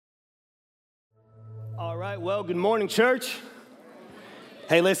All right, well, good morning, church.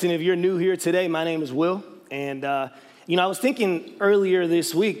 Hey, listen, if you're new here today, my name is Will. And, I was thinking earlier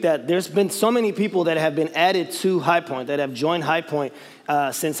this week that there's been so many people that have been added to High Point, that have joined High Point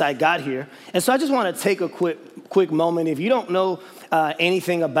since I got here. And so I just want to take a quick moment. If you don't know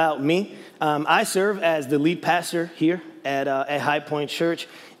anything about me, I serve as the lead pastor here at High Point Church.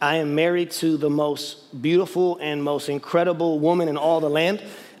 I am married to the most beautiful and most incredible woman in all the land.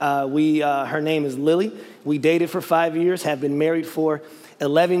 Her name is Lily. We dated for 5 years, have been married for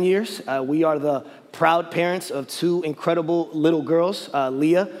 11 years. We are the proud parents of two incredible little girls,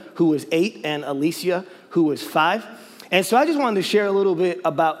 Leah, who is 8, and Alicia, who is 5. And so I just wanted to share a little bit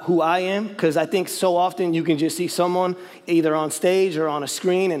about who I am, because I think so often you can just see someone either on stage or on a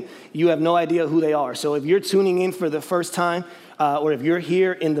screen, and you have no idea who they are. So if you're tuning in for the first time, or if you're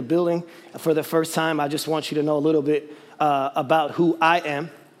here in the building for the first time, I just want you to know a little bit about who I am.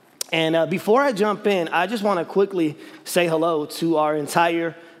 And before I jump in, I just want to quickly say hello to our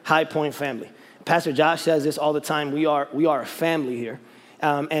entire High Point family. Pastor Josh says this all the time. We are a family here.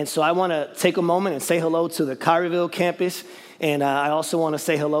 And so I want to take a moment and say hello to the Collierville campus. And I also want to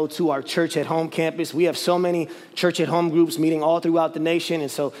say hello to our Church at Home campus. We have so many Church at Home groups meeting all throughout the nation. And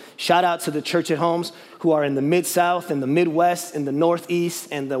so shout out to the Church at Homes who are in the Mid-South and the Midwest and the Northeast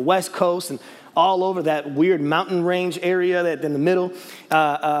and the West Coast and all over that weird mountain range area that in the middle.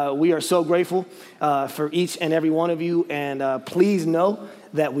 We are so grateful for each and every one of you. And please know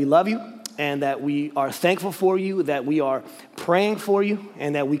that we love you and that we are thankful for you, that we are praying for you,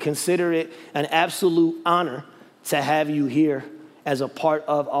 and that we consider it an absolute honor to have you here as a part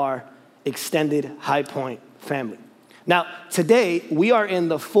of our extended High Point family. Now, today, we are in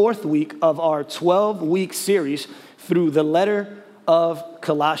the 4th week of our 12-week series through the letter of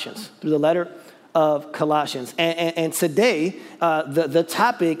Colossians, And today, the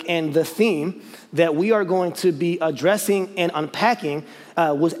topic and the theme that we are going to be addressing and unpacking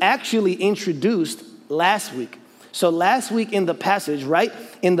was actually introduced last week. So last week in the passage, right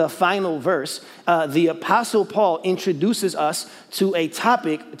in the final verse, the Apostle Paul introduces us to a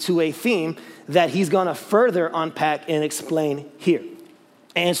topic, to a theme that he's going to further unpack and explain here.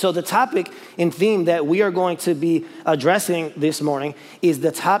 And so the topic and theme that we are going to be addressing this morning is the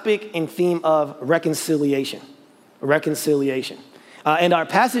topic and theme of reconciliation. Reconciliation. And our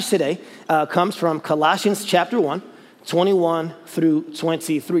passage today comes from Colossians chapter 1, 21 through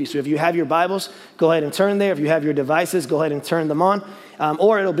 23. So if you have your Bibles, go ahead and turn there. If you have your devices, go ahead and turn them on.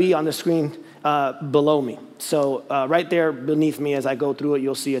 Or it'll be on the screen below me. So right there beneath me as I go through it,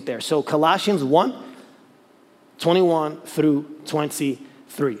 you'll see it there. So Colossians 1, 21 through 23.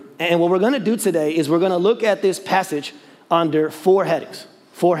 And what we're going to do today is we're going to look at this passage under 4 headings,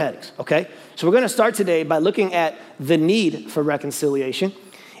 okay? So we're going to start today by looking at the need for reconciliation,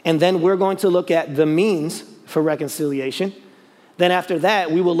 and then we're going to look at the means for reconciliation. Then after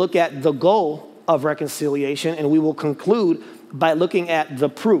that, we will look at the goal of reconciliation, and we will conclude by looking at the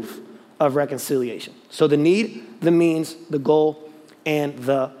proof of reconciliation. So the need, the means, the goal, and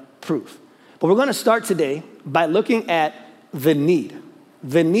the proof. But we're going to start today by looking at the need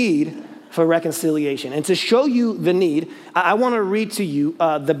for reconciliation. And to show you the need, I want to read to you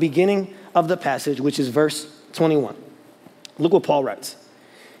the beginning of the passage, which is verse 21. Look what Paul writes.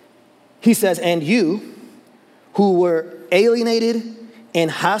 He says, "And you who were alienated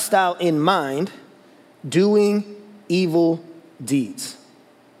and hostile in mind, doing evil deeds."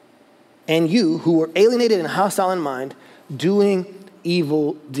 And you who were alienated and hostile in mind, doing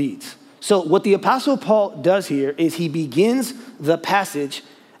evil deeds. So what the Apostle Paul does here is he begins the passage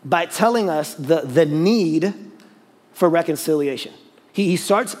by telling us the need for reconciliation. He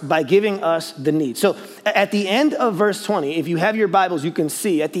starts by giving us the need. So at the end of verse 20, if you have your Bibles, you can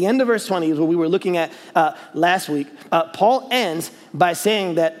see at the end of verse 20 is what we were looking at last week. Paul ends by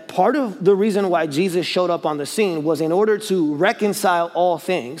saying that part of the reason why Jesus showed up on the scene was in order to reconcile all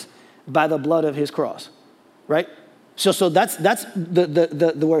things by the blood of his cross, right? So that's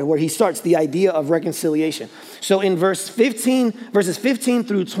the where he starts the idea of reconciliation. So in verses 15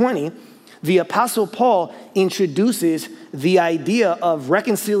 through 20, the Apostle Paul introduces the idea of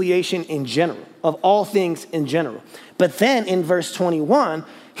reconciliation in general, of all things in general. But then in verse 21,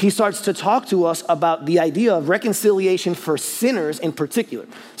 he starts to talk to us about the idea of reconciliation for sinners in particular.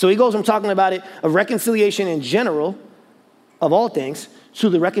 So he goes from talking about it, of reconciliation in general, of all things, to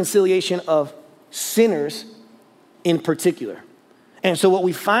the reconciliation of sinners in particular. And so what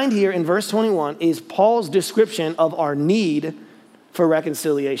we find here in verse 21 is Paul's description of our need for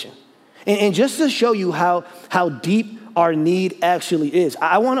reconciliation. And just to show you how deep our need actually is.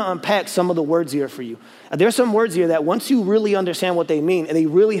 I want to unpack some of the words here for you. There's some words here that once you really understand what they mean, and they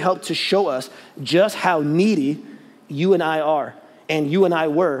really help to show us just how needy you and I are, and you and I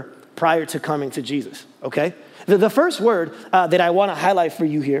were prior to coming to Jesus, okay? The first word that I want to highlight for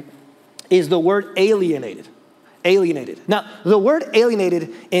you here is the word alienated. Alienated. Now, the word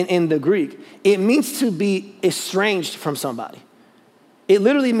alienated in the Greek, it means to be estranged from somebody. It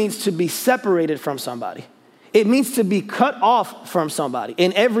literally means to be separated from somebody. It means to be cut off from somebody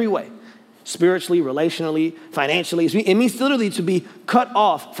in every way, spiritually, relationally, financially. It means literally to be cut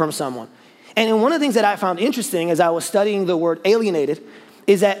off from someone. And one of the things that I found interesting as I was studying the word alienated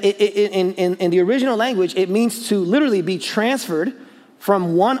is that in the original language, it means to literally be transferred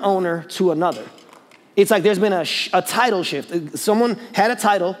from one owner to another. It's like there's been a title shift. Someone had a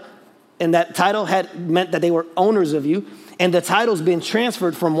title, and that title had meant that they were owners of you, and the title's been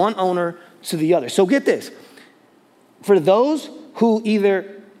transferred from one owner to the other. So get this. For those who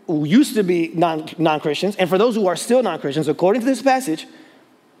either used to be non-Christians, and for those who are still non-Christians, according to this passage,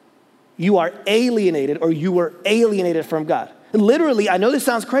 you are alienated, or you were alienated from God. Literally, I know this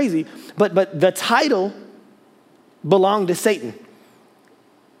sounds crazy, but the title belonged to Satan.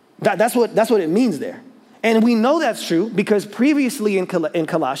 That's what it means there. And we know that's true because previously in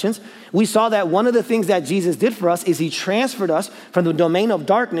Colossians, we saw that one of the things that Jesus did for us is he transferred us from the domain of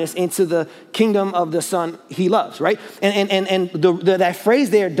darkness into the kingdom of the Son he loves, right? And that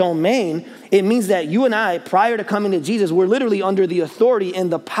phrase there, domain, it means that you and I, prior to coming to Jesus, we're literally under the authority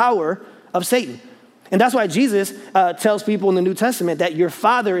and the power of Satan. And that's why Jesus tells people in the New Testament that your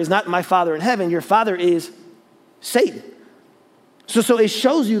father is not my father in heaven, your father is Satan. So it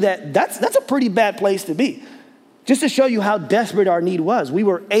shows you that that's a pretty bad place to be. Just to show you how desperate our need was. We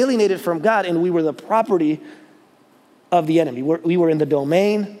were alienated from God and we were the property of the enemy. We were in the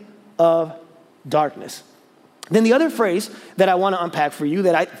domain of darkness. Then the other phrase that I want to unpack for you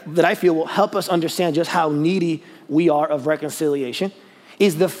that I feel will help us understand just how needy we are of reconciliation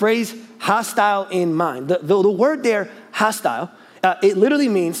is the phrase hostile in mind. The word there, hostile, it literally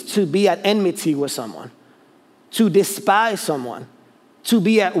means to be at enmity with someone, to despise someone, to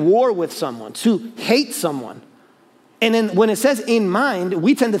be at war with someone, to hate someone. And then when it says in mind,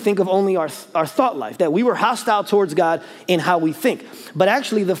 we tend to think of only our thought life, that we were hostile towards God in how we think. But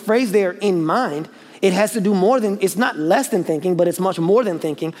actually the phrase there, in mind, it has to do more than, it's not less than thinking, but it's much more than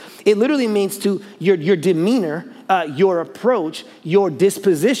thinking. It literally means to your demeanor, your approach, your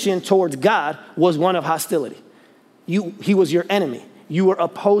disposition towards God was one of hostility. He was your enemy. You were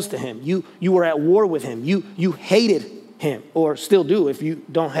opposed to him. You were at war with him. You hated him, or still do if you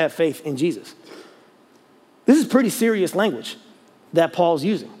don't have faith in Jesus. This is pretty serious language that Paul's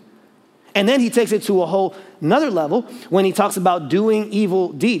using. And then he takes it to a whole another level when he talks about doing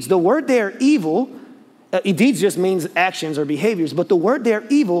evil deeds. The word there, evil, deeds just means actions or behaviors, but the word there,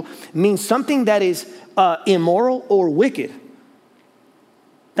 evil, means something that is immoral or wicked.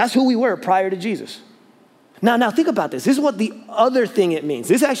 That's who we were prior to Jesus. Now think about this. This is what the other thing it means.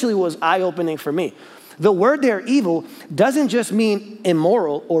 This actually was eye-opening for me. The word there, evil, doesn't just mean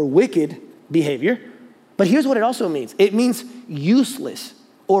immoral or wicked behavior, but here's what it also means. It means useless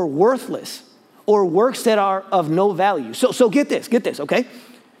or worthless or works that are of no value. So get this, okay?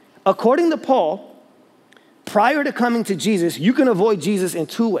 According to Paul, prior to coming to Jesus, you can avoid Jesus in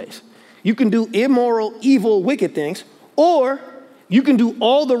two ways. You can do immoral, evil, wicked things, or you can do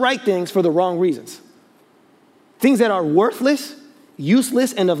all the right things for the wrong reasons. Things that are worthless,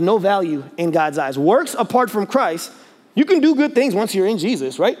 useless, and of no value in God's eyes. Works apart from Christ, you can do good things once you're in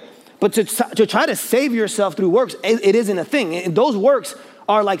Jesus, right? But to try to save yourself through works, it isn't a thing. And those works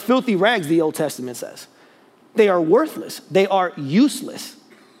are like filthy rags, the Old Testament says. They are worthless. They are useless.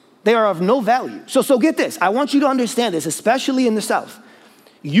 They are of no value. So get this. I want you to understand this, especially in the South.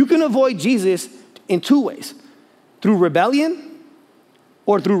 You can avoid Jesus in two ways, through rebellion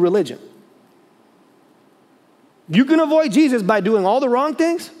or through religion. You can avoid Jesus by doing all the wrong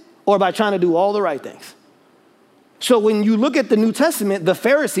things or by trying to do all the right things. So when you look at the New Testament, the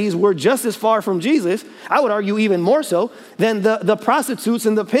Pharisees were just as far from Jesus, I would argue even more so, than the prostitutes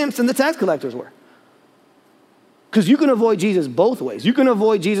and the pimps and the tax collectors were. Because you can avoid Jesus both ways. You can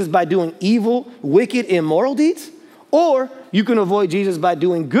avoid Jesus by doing evil, wicked, immoral deeds, or you can avoid Jesus by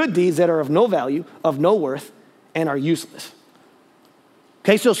doing good deeds that are of no value, of no worth, and are useless.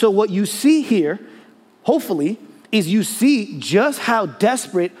 Okay, so what you see here, hopefully, is you see just how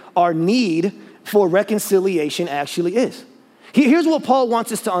desperate our need for reconciliation actually is. Here's what Paul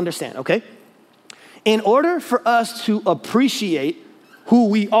wants us to understand, okay? In order for us to appreciate who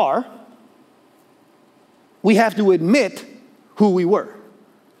we are, we have to admit who we were.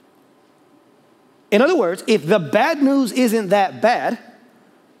 In other words, if the bad news isn't that bad,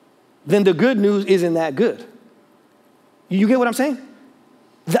 then the good news isn't that good. You get what I'm saying?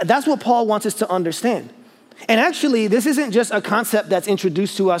 That's what Paul wants us to understand. And actually, this isn't just a concept that's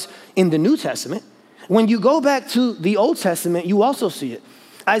introduced to us in the New Testament. When you go back to the Old Testament, you also see it.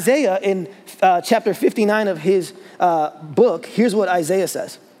 Isaiah, in chapter 59 of his book, here's what Isaiah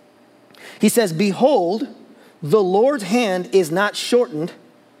says. He says, behold, the Lord's hand is not shortened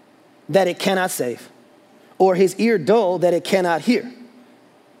that it cannot save, or his ear dull that it cannot hear.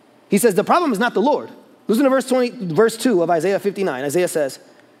 He says, the problem is not the Lord. Listen to verse 2 of Isaiah 59. Isaiah says,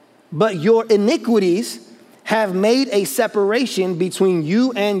 but your iniquities have made a separation between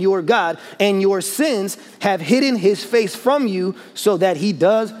you and your God, and your sins have hidden his face from you so that he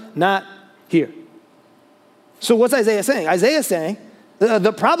does not hear. So what's Isaiah saying? Isaiah is saying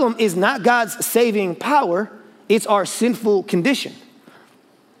the problem is not God's saving power, it's our sinful condition.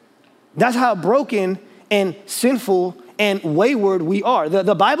 That's how broken and sinful and wayward we are.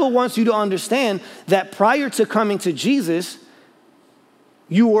 The Bible wants you to understand that prior to coming to Jesus,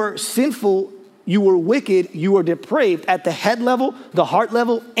 you were sinful, you were wicked, you were depraved at the head level, the heart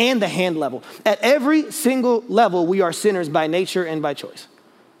level, and the hand level. At every single level, we are sinners by nature and by choice.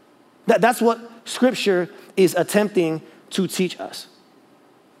 That's what Scripture is attempting to teach us.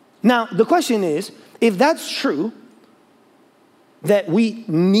 Now, the question is, if that's true, that we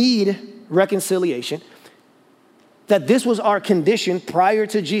need reconciliation, that this was our condition prior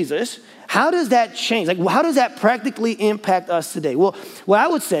to Jesus, how does that change? Like, how does that practically impact us today? Well, I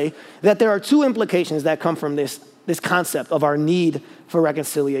would say that there are two implications that come from this concept of our need for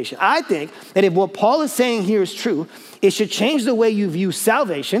reconciliation. I think that if what Paul is saying here is true, it should change the way you view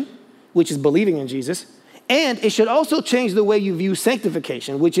salvation, which is believing in Jesus, and it should also change the way you view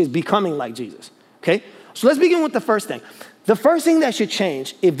sanctification, which is becoming like Jesus, okay? So let's begin with the first thing. The first thing that should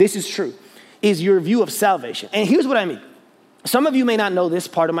change, if this is true, is your view of salvation. And here's what I mean. Some of you may not know this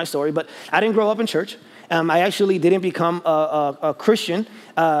part of my story, but I didn't grow up in church. I actually didn't become a Christian,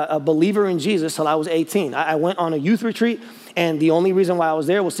 a believer in Jesus till I was 18. I went on a youth retreat, and the only reason why I was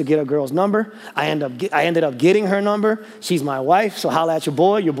there was to get a girl's number. I ended up getting her number. She's my wife, so holla at your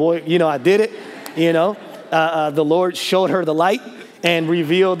boy. Your boy, I did it. The Lord showed her the light and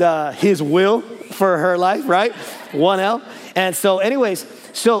revealed his will for her life, right? 1L. And so anyways,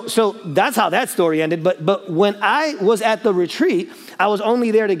 so that's how that story ended. But when I was at the retreat, I was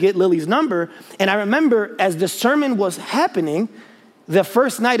only there to get Lily's number. And I remember as the sermon was happening, the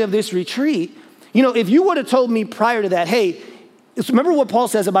first night of this retreat, if you would have told me prior to that, hey, remember what Paul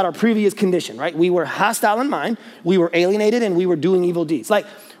says about our previous condition, right? We were hostile in mind, we were alienated, and we were doing evil deeds. Like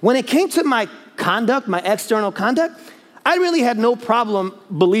when it came to my conduct, my external conduct, I really had no problem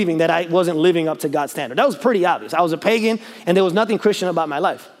believing that I wasn't living up to God's standard. That was pretty obvious. I was a pagan, and there was nothing Christian about my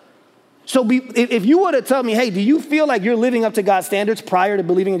life. So if you were to tell me, hey, do you feel like you're living up to God's standards prior to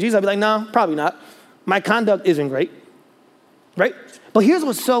believing in Jesus? I'd be like, no, probably not. My conduct isn't great, right? But here's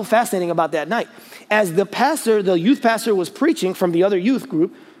what's so fascinating about that night. As the youth pastor was preaching from the other youth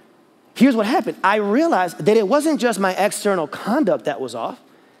group, here's what happened. I realized that it wasn't just my external conduct that was off.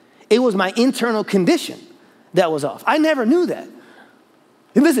 It was my internal condition that was off. I never knew that.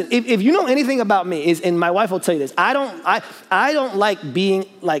 And listen, if you know anything about me, and my wife will tell you this, I don't like being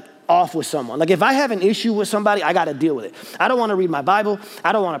like off with someone. Like if I have an issue with somebody, I got to deal with it. I don't want to read my Bible.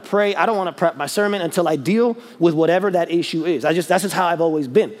 I don't want to pray. I don't want to prep my sermon until I deal with whatever that issue is. That's just how I've always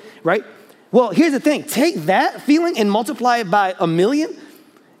been, right? Well, here's the thing. Take that feeling and multiply it by 1,000,000,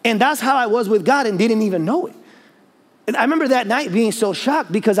 and that's how I was with God and didn't even know it. And I remember that night being so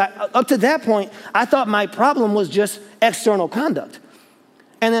shocked because up to that point, I thought my problem was just external conduct.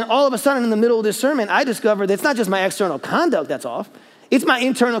 And then all of a sudden in the middle of this sermon, I discovered that it's not just my external conduct that's off, it's my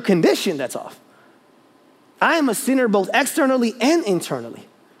internal condition that's off. I am a sinner both externally and internally.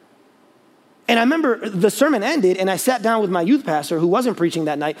 And I remember the sermon ended and I sat down with my youth pastor who wasn't preaching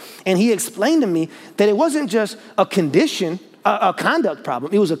that night, and he explained to me that it wasn't just a conduct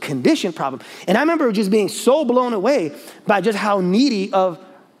problem, it was a condition problem. And I remember just being so blown away by just how needy of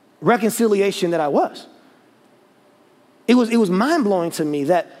reconciliation that I was. It was mind-blowing to me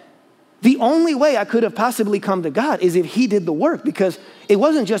that the only way I could have possibly come to God is if he did the work, because it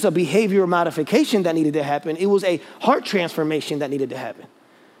wasn't just a behavior modification that needed to happen, it was a heart transformation that needed to happen.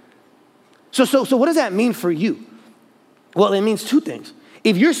 So what does that mean for you? Well, it means two things.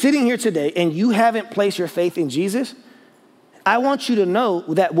 If you're sitting here today and you haven't placed your faith in Jesus, I want you to know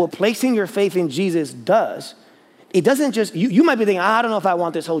that what placing your faith in Jesus does It doesn't just, you might be thinking, I don't know if I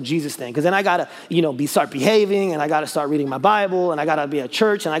want this whole Jesus thing, because then I gotta, start behaving, and I gotta start reading my Bible, and I gotta be at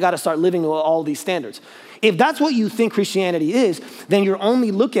church, and I gotta start living to all these standards. If that's what you think Christianity is, then you're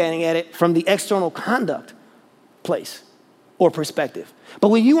only looking at it from the external conduct place or perspective. But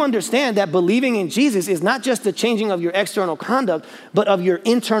when you understand that believing in Jesus is not just the changing of your external conduct, but of your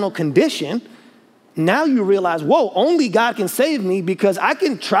internal condition, now you realize, whoa, only God can save me, because I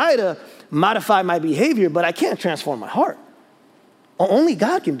can try to modify my behavior, but I can't transform my heart. Only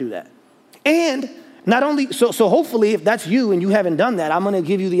God can do that. And not only, so hopefully if that's you and you haven't done that, I'm gonna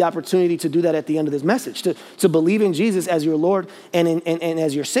give you the opportunity to do that at the end of this message, to believe in Jesus as your Lord and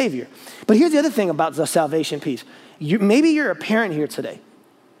as your Savior. But here's the other thing about the salvation piece. Maybe you're a parent here today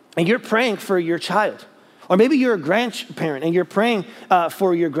and you're praying for your child. Or maybe you're a grandparent and you're praying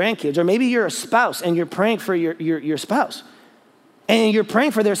for your grandkids. Or maybe you're a spouse and you're praying for your spouse. And you're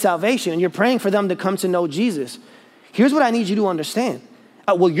praying for their salvation, and you're praying for them to come to know Jesus. Here's what I need you to understand.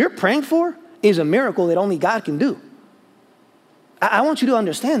 What you're praying for is a miracle that only God can do. I want you to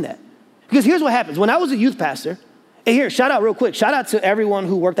understand that. Because here's what happens. When I was a youth pastor, and here, shout out real quick. Shout out to everyone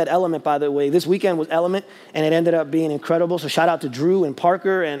who worked at Element, by the way. This weekend was Element, and it ended up being incredible. So shout out to Drew and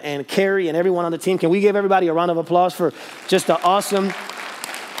Parker and Carrie and everyone on the team. Can we give everybody a round of applause for just the awesome,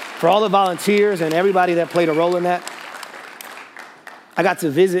 for all the volunteers and everybody that played a role in that? I got to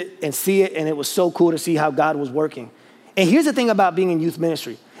visit and see it, and it was so cool to see how God was working. And here's the thing about being in youth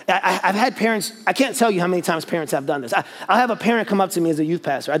ministry. I've had parents, I can't tell you how many times parents have done this. I'll have a parent come up to me as a youth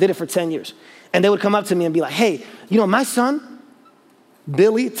pastor. I did it for 10 years. And they would come up to me and be like, hey, my son,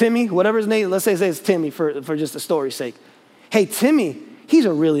 Billy, Timmy, whatever his name, let's say it's Timmy for just the story's sake. Hey, Timmy, he's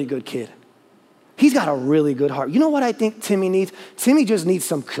a really good kid. He's got a really good heart. You know what I think Timmy needs? Timmy just needs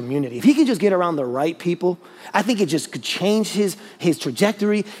some community. If he can just get around the right people, I think it just could change his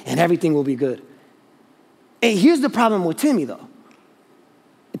trajectory and everything will be good. And here's the problem with Timmy, though.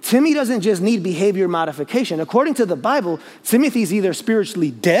 Timmy doesn't just need behavior modification. According to the Bible, Timothy's either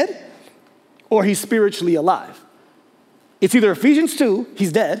spiritually dead or he's spiritually alive. It's either Ephesians 2,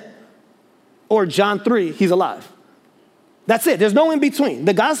 he's dead, or John 3, he's alive. That's it. There's no in between.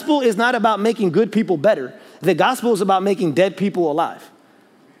 The gospel is not about making good people better. The gospel is about making dead people alive.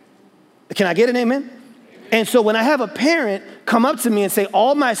 Can I get an amen? And so when I have a parent come up to me and say,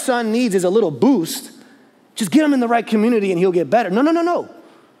 all my son needs is a little boost, just get him in the right community and he'll get better. No.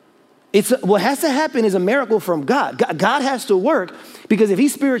 What has to happen is a miracle from God. God has to work, because if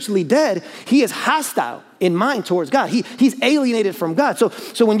he's spiritually dead, he is hostile in mind towards God. He's alienated from God.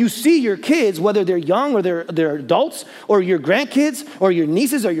 So when you see your kids, whether they're young or they're adults, or your grandkids or your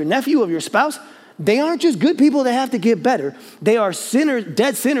nieces or your nephew or your spouse, they aren't just good people that have to get better. They are sinners,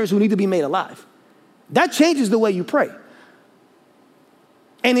 dead sinners who need to be made alive. That changes the way you pray.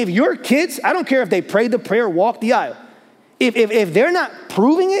 And if your kids, I don't care if they prayed the prayer, walked the aisle, if they're not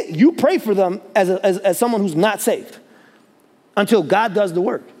proving it, you pray for them as someone who's not saved until God does the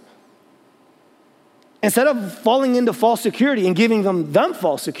work. Instead of falling into false security and giving them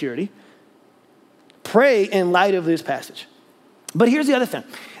false security, pray in light of this passage. But here's the other thing.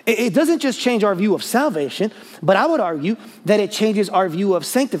 It doesn't just change our view of salvation, but I would argue that it changes our view of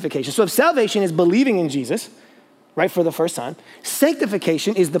sanctification. So if salvation is believing in Jesus, right, for the first time,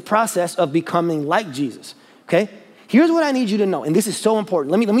 sanctification is the process of becoming like Jesus, okay? Here's what I need you to know, and this is so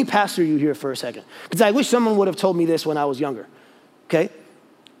important. Let me pastor you here for a second, because I wish someone would have told me this when I was younger, okay?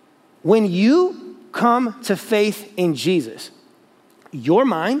 When you come to faith in Jesus, your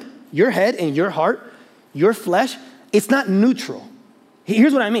mind, your head, and your heart, your flesh, it's not neutral.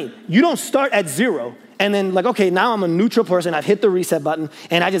 Here's what I mean. You don't start at zero and then like, okay, now I'm a neutral person. I've hit the reset button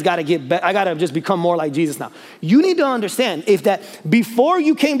and I just got to I got to just become more like Jesus now. You need to understand if that before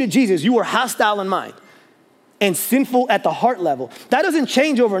you came to Jesus, you were hostile in mind and sinful at the heart level. That doesn't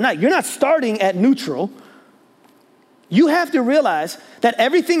change overnight. You're not starting at neutral. You have to realize that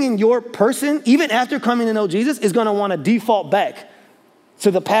everything in your person, even after coming to know Jesus, is going to want to default back to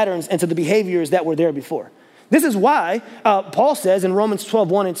the patterns and to the behaviors that were there before. This is why Paul says in Romans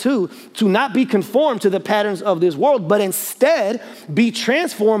 12:1 and 2, to not be conformed to the patterns of this world, but instead be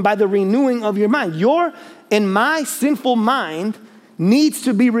transformed by the renewing of your mind. Your and my sinful mind needs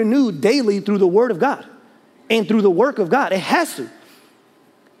to be renewed daily through the word of God and through the work of God. It has to.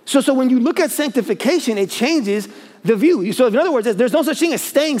 So when you look at sanctification, it changes the view. So in other words, there's no such thing as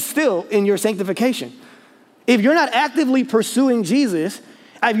staying still in your sanctification. If you're not actively pursuing Jesus,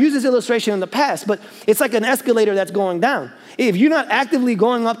 I've used this illustration in the past, but it's like an escalator that's going down. If you're not actively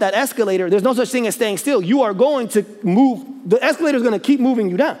going up that escalator, there's no such thing as staying still. You are going to move. The escalator is going to keep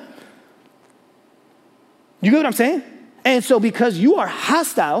moving you down. You get what I'm saying? And so because you are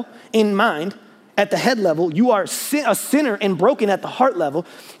hostile in mind at the head level, you are a sinner and broken at the heart level,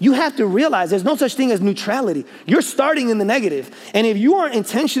 you have to realize there's no such thing as neutrality. You're starting in the negative. And if you aren't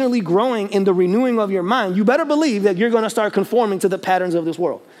intentionally growing in the renewing of your mind, you better believe that you're going to start conforming to the patterns of this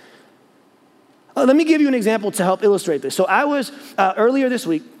world. Let me give you an example to help illustrate this. So I was, earlier this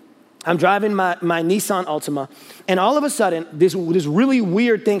week, I'm driving my Nissan Altima, and all of a sudden, this really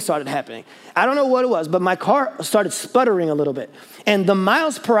weird thing started happening. I don't know what it was, but my car started sputtering a little bit. And the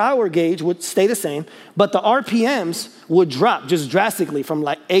miles per hour gauge would stay the same, but the RPMs would drop just drastically from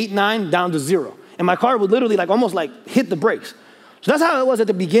like 8, 9 down to 0. And my car would literally almost hit the brakes. So that's how it was at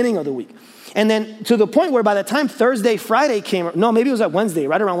the beginning of the week. And then to the point where by the time Thursday, Friday came, no, maybe it was at Wednesday,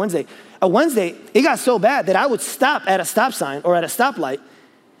 right around Wednesday. Wednesday, it got so bad that I would stop at a stop sign or at a stoplight,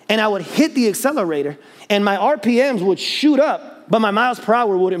 and I would hit the accelerator, and my RPMs would shoot up, but my miles per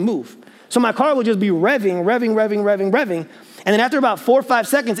hour wouldn't move. So my car would just be revving, and then after about 4 or 5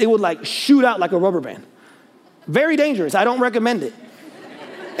 seconds, it would shoot out like a rubber band. Very dangerous. I don't recommend it.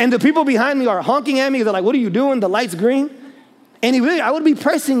 And the people behind me are honking at me. They're like, what are you doing? The light's green. And I would be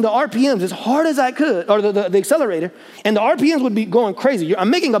pressing the RPMs as hard as I could, or the accelerator, and the RPMs would be going crazy.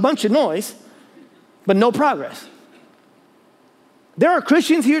 I'm making a bunch of noise, but no progress. There are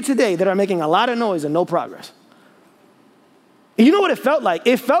Christians here today that are making a lot of noise and no progress. And you know what it felt like?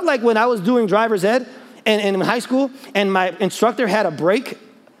 It felt like when I was doing driver's ed and in high school and my instructor had a brake.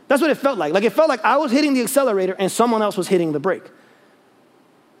 That's what it felt like. It felt like I was hitting the accelerator and someone else was hitting the brake.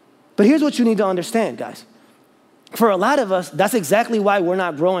 But here's what you need to understand, guys. For a lot of us, that's exactly why we're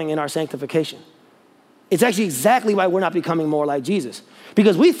not growing in our sanctification. It's actually exactly why we're not becoming more like Jesus.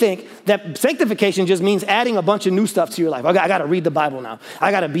 Because we think that sanctification just means adding a bunch of new stuff to your life. I got to read the Bible now.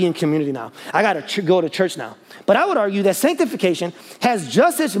 I got to be in community now. I got to go to church now. But I would argue that sanctification has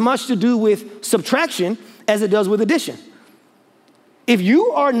just as much to do with subtraction as it does with addition. If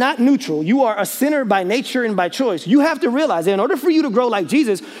you are not neutral, you are a sinner by nature and by choice, you have to realize that in order for you to grow like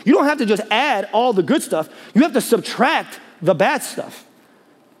Jesus, you don't have to just add all the good stuff. You have to subtract the bad stuff.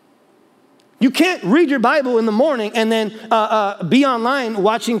 You can't read your Bible in the morning and then be online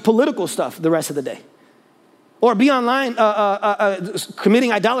watching political stuff the rest of the day. Or be online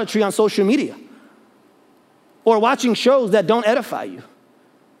committing idolatry on social media. Or watching shows that don't edify you.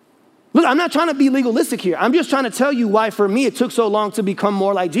 Look, I'm not trying to be legalistic here. I'm just trying to tell you why for me it took so long to become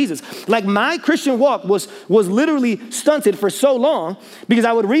more like Jesus. My Christian walk was literally stunted for so long because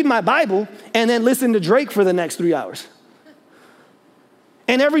I would read my Bible and then listen to Drake for the next 3 hours.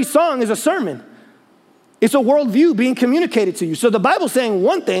 And every song is a sermon. It's a worldview being communicated to you. So the Bible's saying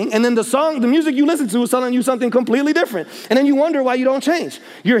one thing, and then the music you listen to is telling you something completely different. And then you wonder why you don't change.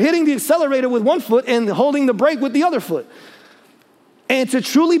 You're hitting the accelerator with one foot and holding the brake with the other foot. And to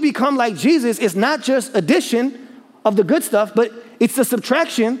truly become like Jesus is not just addition of the good stuff, but it's the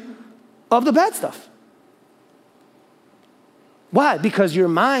subtraction of the bad stuff. Why? Because your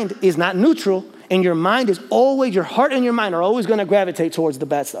mind is not neutral, and your mind is always, your heart and your mind are always going to gravitate towards the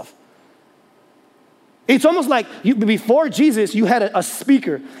bad stuff. It's almost like before Jesus, you had a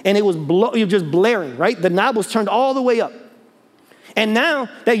speaker, and it was just blaring, right? The knob was turned all the way up. And now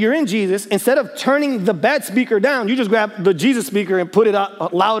that you're in Jesus, instead of turning the bad speaker down, you just grab the Jesus speaker and put it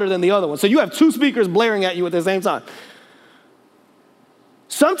out louder than the other one. So you have two speakers blaring at you at the same time.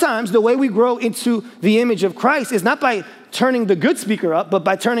 Sometimes the way we grow into the image of Christ is not by turning the good speaker up, but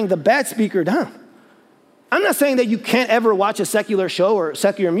by turning the bad speaker down. I'm not saying that you can't ever watch a secular show or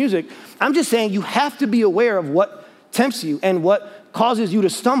secular music. I'm just saying you have to be aware of what tempts you and what causes you to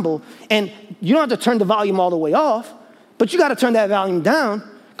stumble. And you don't have to turn the volume all the way off, but you got to turn that volume down,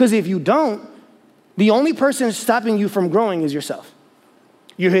 because if you don't, the only person stopping you from growing is yourself.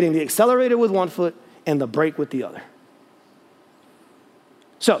 You're hitting the accelerator with one foot and the brake with the other.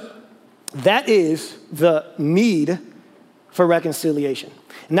 So that is the need for reconciliation.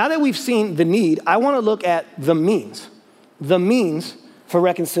 Now that we've seen the need, I want to look at the means for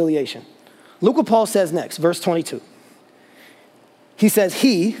reconciliation. Look what Paul says next, verse 22. He says,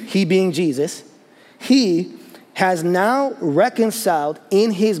 he being Jesus, he has now reconciled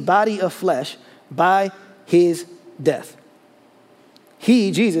in his body of flesh by his death.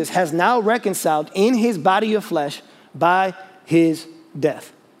 He, Jesus, has now reconciled in his body of flesh by his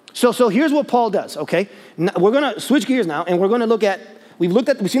death. So here's what Paul does, okay? Now, we're going to switch gears now, and we're going to look at,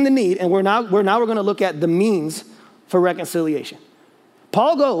 we've seen the need, and we're going to look at the means for reconciliation.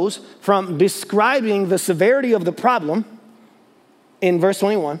 Paul goes from describing the severity of the problem in verse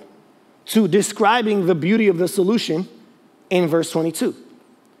 21 to describing the beauty of the solution in verse 22.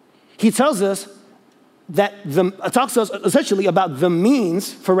 He tells us that talks to us essentially about the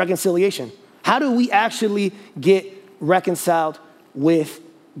means for reconciliation. How do we actually get reconciled with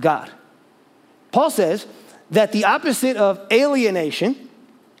God? Paul says that the opposite of alienation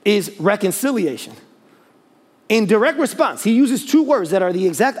is reconciliation. In direct response, he uses two words that are the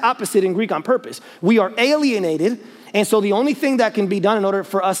exact opposite in Greek on purpose. We are alienated, and so the only thing that can be done in order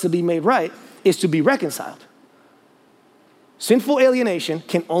for us to be made right is to be reconciled. Sinful alienation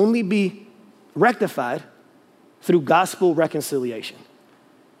can only be rectified through gospel reconciliation.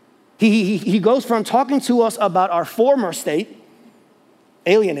 He goes from talking to us about our former state,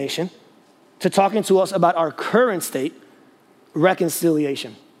 alienation, to talking to us about our current state,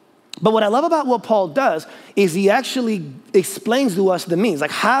 reconciliation. But what I love about what Paul does is he actually explains to us the means.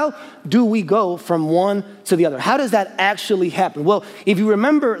 Like, how do we go from one to the other? How does that actually happen? Well, if you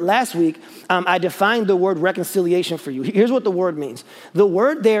remember last week, I defined the word reconciliation for you. Here's what the word means. The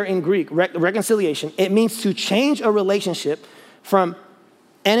word there in Greek, reconciliation, it means to change a relationship from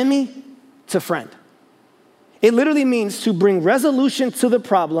enemy to friend. It literally means to bring resolution to the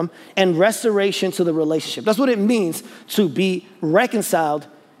problem and restoration to the relationship. That's what it means to be reconciled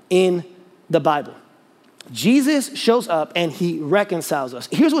in the Bible. Jesus shows up and he reconciles us.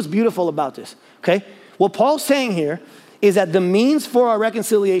 Here's what's beautiful about this, okay? What Paul's saying here is that the means for our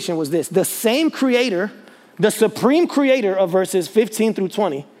reconciliation was this. The same creator, the supreme creator of verses 15 through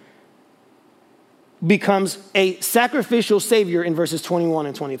 20, becomes a sacrificial savior in verses 21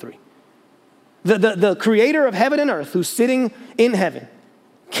 and 23. The creator of heaven and earth, who's sitting in heaven,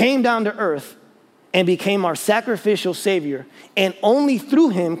 came down to earth and became our sacrificial savior. And only through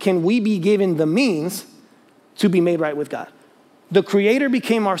him can we be given the means to be made right with God. The creator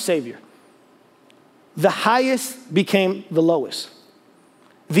became our savior. The highest became the lowest.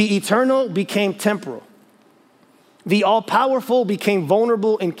 The eternal became temporal. The all-powerful became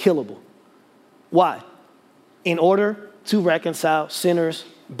vulnerable and killable. Why? In order to reconcile sinners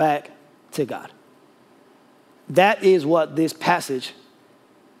back to God. That is what this passage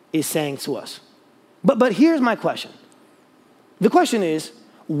is saying to us. But here's my question. The question is,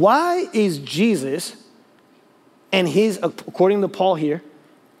 why is Jesus and his, according to Paul here,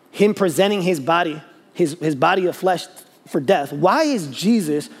 him presenting his body of flesh for death, why is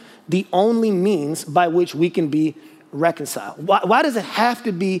Jesus the only means by which we can be reconciled? Why does it have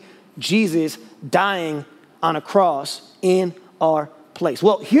to be Jesus dying on a cross in our place?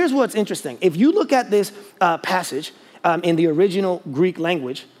 Well, here's what's interesting. If you look at this passage in the original Greek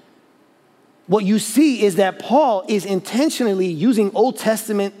language, what you see is that Paul is intentionally using Old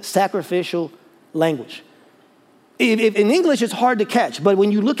Testament sacrificial language. If in English, it's hard to catch, but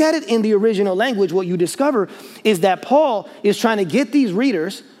when you look at it in the original language, what you discover is that Paul is trying to get these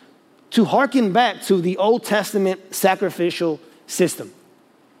readers to hearken back to the Old Testament sacrificial system.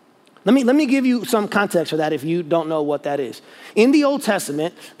 Let me give you some context for that if you don't know what that is. In the Old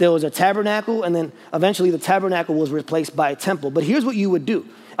Testament, there was a tabernacle, and then eventually the tabernacle was replaced by a temple. But here's what you would do.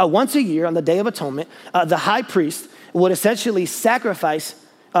 Once a year on the Day of Atonement, the high priest would essentially sacrifice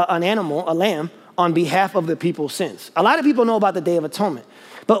an animal, a lamb, on behalf of the people's sins. A lot of people know about the Day of Atonement.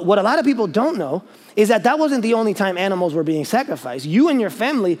 But what a lot of people don't know is that that wasn't the only time animals were being sacrificed. You and your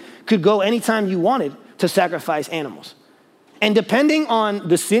family could go anytime you wanted to sacrifice animals. And depending on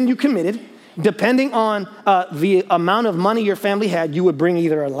the sin you committed, depending on the amount of money your family had, you would bring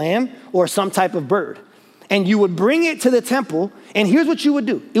either a lamb or some type of bird. And you would bring it to the temple, and here's what you would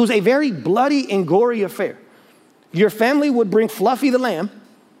do. It was a very bloody and gory affair. Your family would bring Fluffy the lamb.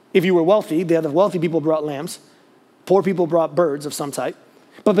 If you were wealthy, the other wealthy people brought lambs. Poor people brought birds of some type.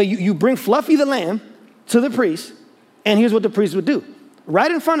 But you bring Fluffy the lamb to the priest, and here's what the priest would do.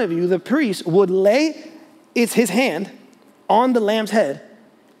 Right in front of you, the priest would lay his hand on the lamb's head,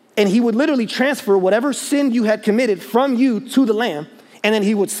 and he would literally transfer whatever sin you had committed from you to the lamb, and then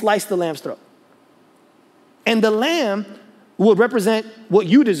he would slice the lamb's throat. And the lamb would represent what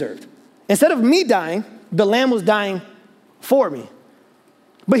you deserved. Instead of me dying, the lamb was dying for me.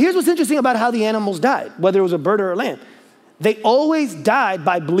 But here's what's interesting about how the animals died, whether it was a bird or a lamb. They always died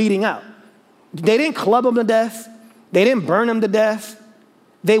by bleeding out. They didn't club them to death. They didn't burn them to death.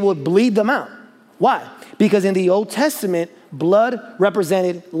 They would bleed them out. Why? Because in the Old Testament, blood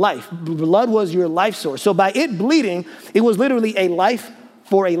represented life. Blood was your life source. So by it bleeding, it was literally a life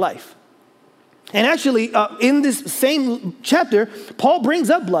for a life. And actually, in this same chapter, Paul brings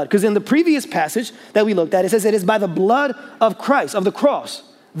up blood, because in the previous passage that we looked at, it says it is by the blood of Christ, of the cross,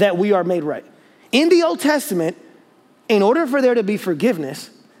 that we are made right. In the Old Testament, in order for there to be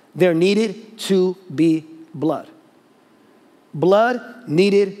forgiveness, there needed to be blood. Blood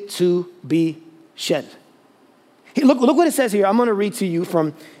needed to be shed. Hey, look what it says here. I'm going to read to you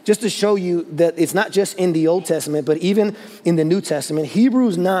from, just to show you that it's not just in the Old Testament, but even in the New Testament.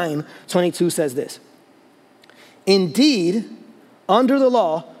 Hebrews 9:22 says this. Indeed, under the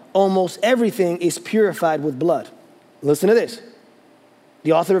law, almost everything is purified with blood. Listen to this.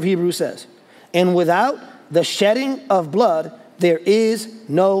 The author of Hebrews says, and without the shedding of blood, there is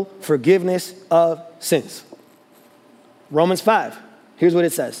no forgiveness of sins. Romans 5, here's what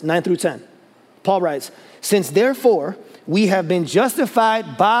it says, 9 through 10. Paul writes, since therefore we have been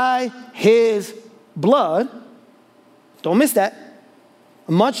justified by his blood, don't miss that,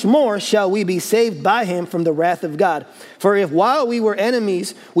 much more shall we be saved by him from the wrath of God. For if while we were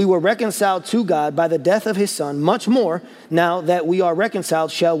enemies, we were reconciled to God by the death of his son, much more now that we are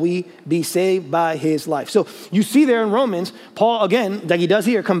reconciled, shall we be saved by his life. So you see there in Romans, Paul, again, like he does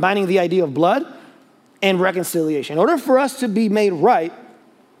here, combining the idea of blood and reconciliation. In order for us to be made right,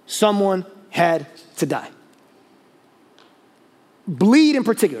 someone had to die. Bleed in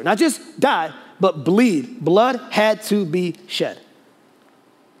particular, not just die, but bleed. Blood had to be shed.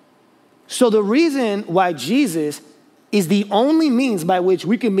 So the reason why Jesus is the only means by which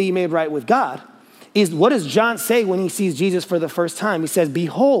we can be made right with God is, what does John say when he sees Jesus for the first time? He says,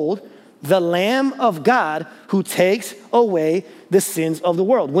 behold, the Lamb of God who takes away the sins of the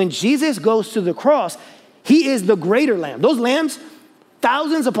world. When Jesus goes to the cross, he is the greater lamb. Those lambs,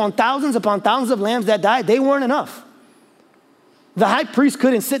 thousands upon thousands upon thousands of lambs that died, they weren't enough. The high priest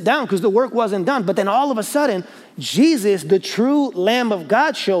couldn't sit down because the work wasn't done. But then all of a sudden, Jesus, the true Lamb of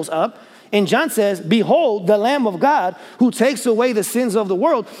God, shows up. And John says, behold, the Lamb of God who takes away the sins of the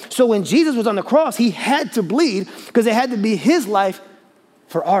world. So when Jesus was on the cross, he had to bleed because it had to be his life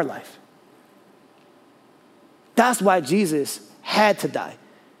for our life. That's why Jesus had to die.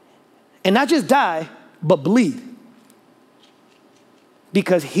 And not just die, but bleed.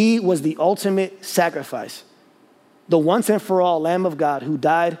 Because he was the ultimate sacrifice. The once and for all Lamb of God who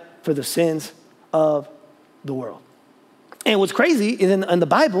died for the sins of the world. And what's crazy is in the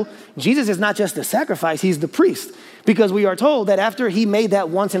Bible, Jesus is not just the sacrifice, he's the priest. Because we are told that after he made that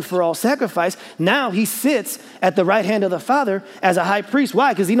once and for all sacrifice, now he sits at the right hand of the Father as a high priest.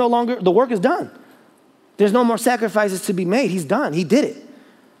 Why? Because the work is done. There's no more sacrifices to be made. He's done. He did it.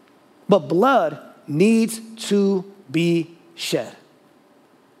 But blood needs to be shed.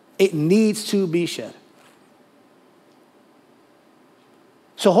 It needs to be shed.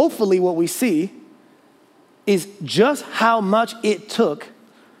 So hopefully what we see is just how much it took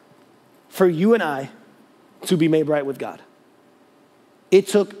for you and I to be made right with God. It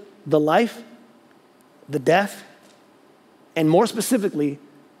took the life, the death, and more specifically,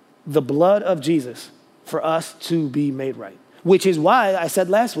 the blood of Jesus for us to be made right. Which is why I said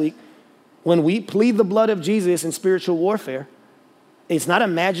last week, when we plead the blood of Jesus in spiritual warfare, it's not a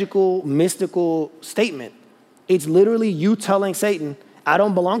magical, mystical statement. It's literally you telling Satan, I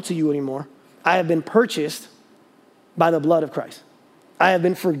don't belong to you anymore. I have been purchased by the blood of Christ. I have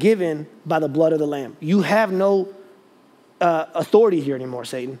been forgiven by the blood of the Lamb. You have no authority here anymore,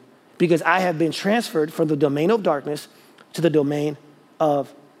 Satan, because I have been transferred from the domain of darkness to the domain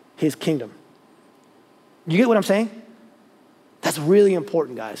of his kingdom. You get what I'm saying? That's really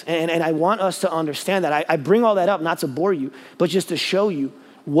important, guys. And I want us to understand that. I bring all that up not to bore you, but just to show you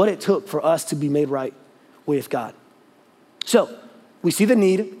what it took for us to be made right with God. So we see the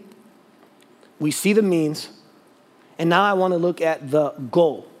need, we see the means, and now I want to look at the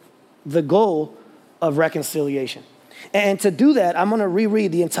goal of reconciliation. And to do that, I'm going to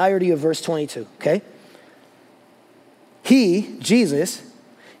reread the entirety of verse 22, okay? He, Jesus,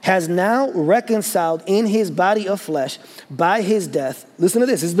 has now reconciled in his body of flesh by his death. Listen to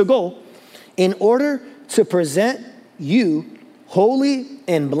this is the goal. In order to present you holy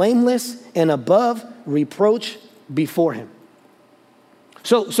and blameless and above reproach before him.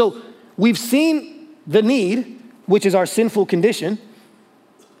 So we've seen the need, which is our sinful condition.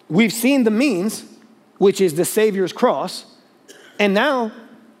 We've seen the means, which is the Savior's cross. And now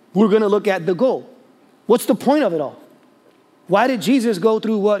we're going to look at the goal. What's the point of it all? Why did Jesus go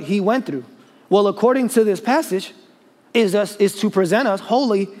through what he went through? Well, according to this passage, is to present us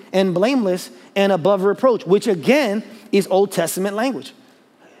holy and blameless and above reproach, which again is Old Testament language.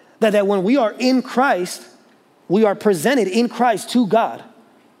 That when we are in Christ, we are presented in Christ to God.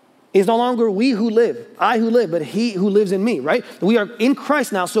 It's no longer I who live, but he who lives in me, right? We are in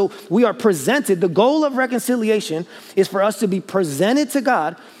Christ now, so we are presented. The goal of reconciliation is for us to be presented to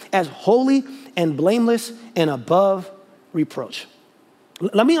God as holy and blameless and above reproach.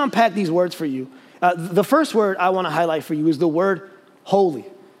 Let me unpack these words for you. The first word I want to highlight for you is the word holy.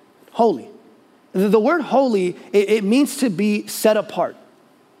 Holy. The word holy, it means to be set apart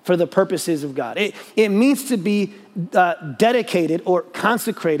for the purposes of God. It means to be dedicated or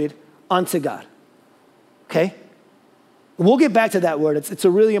consecrated unto God. Okay? We'll get back to that word. It's a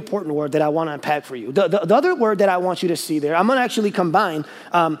really important word that I want to unpack for you. The other word that I want you to see there, I'm going to actually combine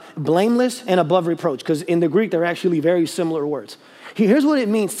blameless and above reproach, because in the Greek, they're actually very similar words. Here's what it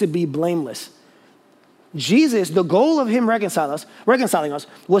means to be blameless. Jesus, the goal of him reconciling us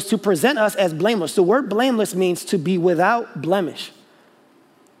was to present us as blameless. The word blameless means to be without blemish.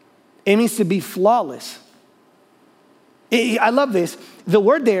 It means to be flawless. I love this. The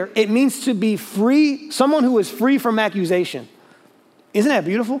word there, it means to be free, someone who is free from accusation. Isn't that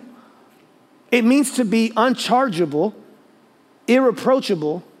beautiful? It means to be unchargeable,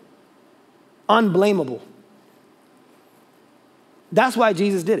 irreproachable, unblameable. That's why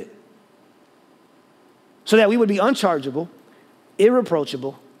Jesus did it. So that we would be unchargeable,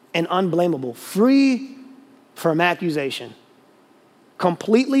 irreproachable, and unblameable, free from accusation.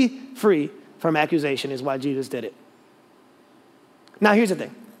 Completely free from accusation is why Jesus did it. Now, here's the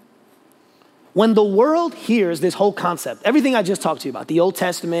thing. When the world hears this whole concept, everything I just talked to you about, the Old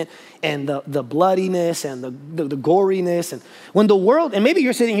Testament and the bloodiness and the goriness, and when the world, and maybe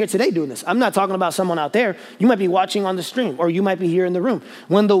you're sitting here today doing this. I'm not talking about someone out there. You might be watching on the stream, or you might be here in the room.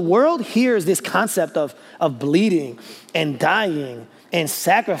 When the world hears this concept of bleeding and dying and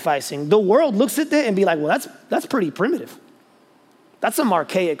sacrificing, the world looks at it and be like, well, that's pretty primitive. That's some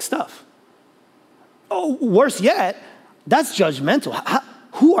archaic stuff. Oh, worse yet, that's judgmental.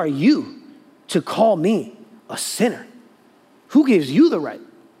 Who are you to call me a sinner? Who gives you the right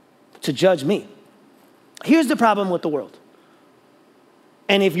to judge me? Here's the problem with the world.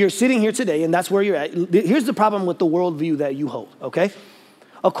 And if you're sitting here today and that's where you're at, here's the problem with the worldview that you hold, okay?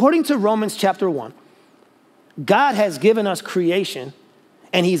 According to Romans chapter 1, God has given us creation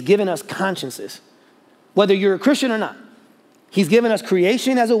and he's given us consciences. Whether you're a Christian or not, he's given us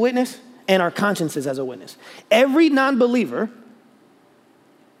creation as a witness and our consciences as a witness. Every non-believer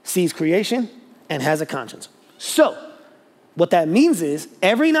sees creation and has a conscience. So, what that means is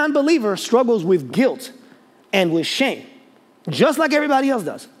every non-believer struggles with guilt and with shame, just like everybody else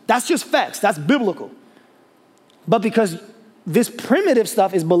does. That's just facts. That's biblical. But because this primitive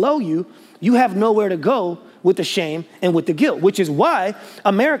stuff is below you, you have nowhere to go with the shame and with the guilt, which is why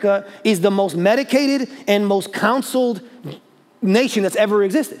America is the most medicated and most counseled nation that's ever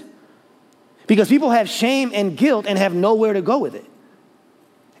existed. Because people have shame and guilt and have nowhere to go with it.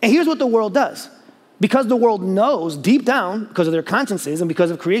 And here's what the world does. Because the world knows deep down, because of their consciences and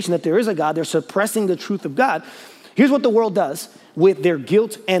because of creation, that there is a God, they're suppressing the truth of God. Here's what the world does with their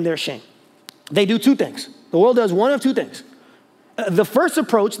guilt and their shame. They do two things. The world does one of two things. The first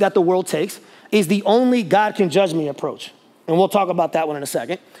approach that the world takes is the only God can judge me approach. And we'll talk about that one in a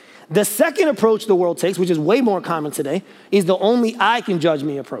second. The second approach the world takes, which is way more common today, is the only I can judge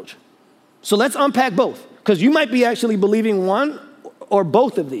me approach. So let's unpack both, because you might be actually believing one or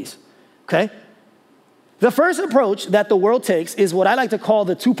both of these, okay? The first approach that the world takes is what I like to call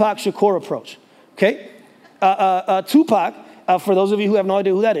the Tupac Shakur approach, okay? Tupac, for those of you who have no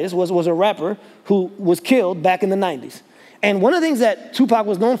idea who that is, was a rapper who was killed back in the 90s. And one of the things that Tupac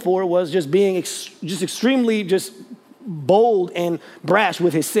was known for was just being extremely bold and brash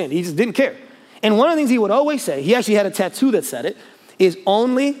with his sin. He just didn't care. And one of the things he would always say, he actually had a tattoo that said it, is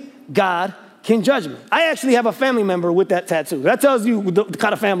only God can judge me. I actually have a family member with that tattoo. That tells you the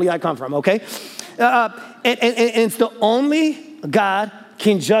kind of family I come from, okay? And it's the only God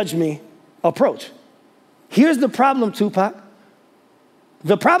can judge me approach. Here's the problem, Tupac.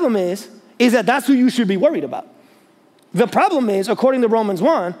 The problem is that that's who you should be worried about. The problem is, according to Romans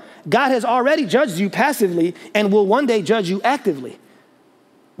 1, God has already judged you passively and will one day judge you actively.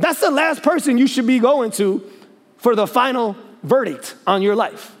 That's the last person you should be going to for the final verdict on your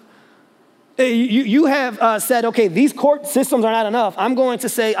life. You have said, okay, these court systems are not enough. I'm going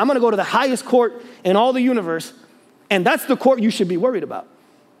to go to the highest court in all the universe, and that's the court you should be worried about.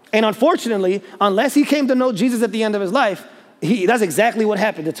 And unfortunately, unless he came to know Jesus at the end of his life, that's exactly what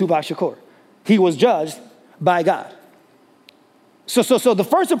happened to Tupac Shakur. He was judged by God. So the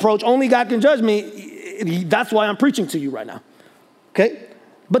first approach, only God can judge me, that's why I'm preaching to you right now, okay?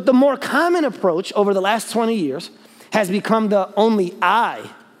 But the more common approach over the last 20 years has become the only I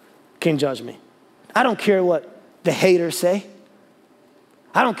can judge me. I don't care what the haters say.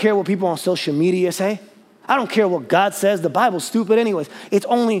 I don't care what people on social media say. I don't care what God says. The Bible's stupid anyways. It's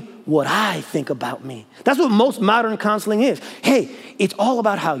only what I think about me. That's what most modern counseling is. Hey, it's all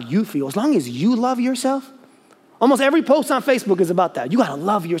about how you feel. As long as you love yourself. Almost every post on Facebook is about that. You got to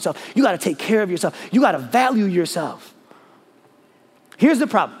love yourself. You got to take care of yourself. You got to value yourself. Here's the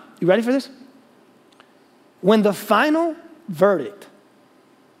problem. You ready for this? When the final verdict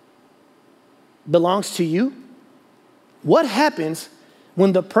belongs to you, what happens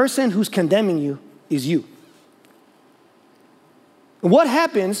when the person who's condemning you is you? What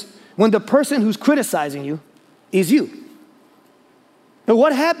happens when the person who's criticizing you is you? And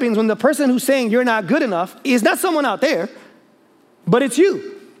what happens when the person who's saying you're not good enough is not someone out there, but it's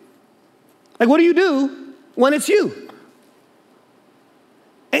you? Like, what do you do when it's you?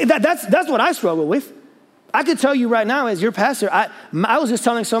 And that's what I struggle with. I could tell you right now as your pastor, I was just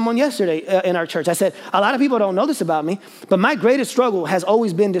telling someone yesterday in our church, I said, a lot of people don't know this about me, but my greatest struggle has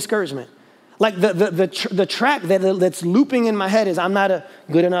always been discouragement. Like the track that's looping in my head is I'm not a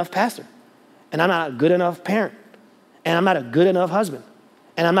good enough pastor, and I'm not a good enough parent, and I'm not a good enough husband,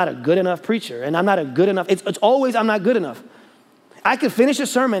 and I'm not a good enough preacher, and I'm not a good enough, it's always I'm not good enough. I could finish a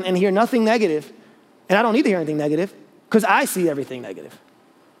sermon and hear nothing negative, and I don't need to hear anything negative because I see everything negative.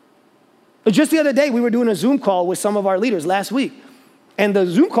 But just the other day, we were doing a Zoom call with some of our leaders last week, and the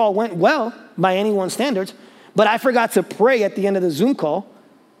Zoom call went well by anyone's standards, but I forgot to pray at the end of the Zoom call,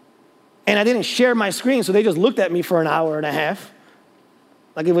 and I didn't share my screen, so they just looked at me for an hour and a half.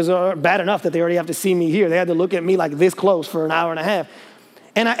 Like it was bad enough that they already have to see me here. They had to look at me like this close for an hour and a half.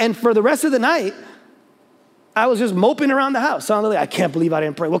 And for the rest of the night, I was just moping around the house. Suddenly, I can't believe I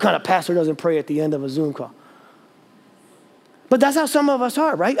didn't pray. What kind of pastor doesn't pray at the end of a Zoom call? But that's how some of us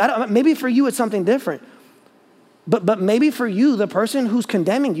are, right? Maybe for you, it's something different. But maybe for you, the person who's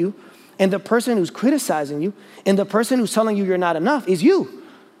condemning you and the person who's criticizing you and the person who's telling you you're not enough is you.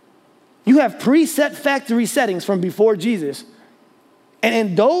 You have preset factory settings from before Jesus.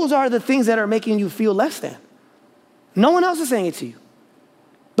 And those are the things that are making you feel less than. No one else is saying it to you,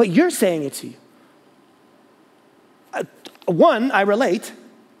 but you're saying it to you. One, I relate.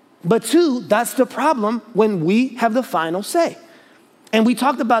 But two, that's the problem when we have the final say. And we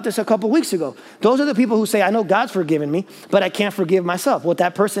talked about this a couple weeks ago. Those are the people who say, I know God's forgiven me, but I can't forgive myself. What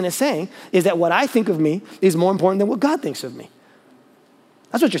that person is saying is that what I think of me is more important than what God thinks of me.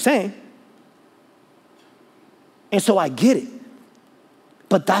 That's what you're saying. And so I get it.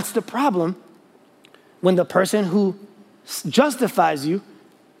 But that's the problem when the person who justifies you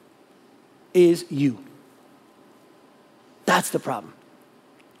is you. That's the problem.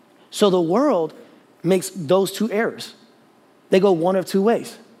 So the world makes those two errors. They go one of two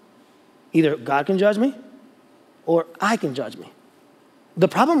ways. Either God can judge me or I can judge me. The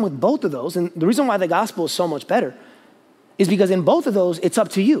problem with both of those, and the reason why the gospel is so much better, is because in both of those, it's up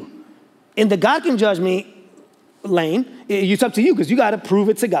to you. In the God can judge me lane, it's up to you because you got to prove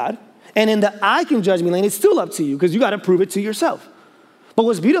it to God. And in the I can judge me lane, it's still up to you because you got to prove it to yourself. But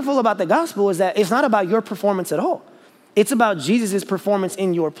what's beautiful about the gospel is that it's not about your performance at all. It's about Jesus' performance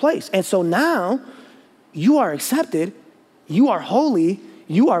in your place. And so now you are accepted, you are holy,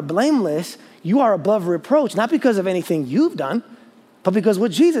 you are blameless, you are above reproach, not because of anything you've done, but because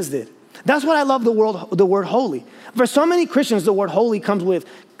what Jesus did. That's what I love the word holy. For so many Christians, the word holy comes with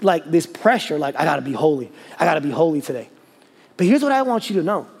like this pressure, like I gotta be holy. I gotta be holy today. But here's what I want you to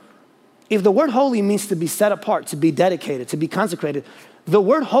know. If the word holy means to be set apart, to be dedicated, to be consecrated, the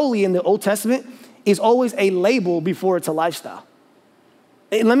word holy in the Old Testament is always a label before it's a lifestyle.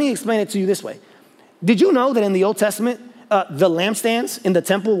 And let me explain it to you this way. Did you know that in the Old Testament, the lampstands in the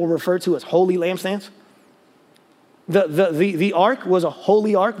temple were referred to as holy lampstands? The ark was a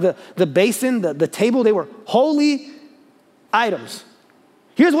holy ark. The basin, the table, they were holy items.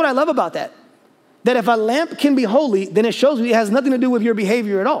 Here's what I love about that. That if a lamp can be holy, then it shows you it has nothing to do with your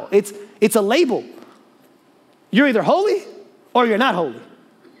behavior at all. It's a label. You're either holy or you're not holy.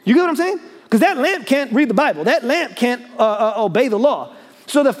 You get what I'm saying? Because that lamp can't read the Bible. That lamp can't obey the law.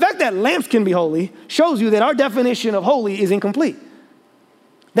 So the fact that lamps can be holy shows you that our definition of holy is incomplete.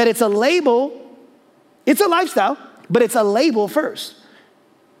 That it's a label, it's a lifestyle, but it's a label first.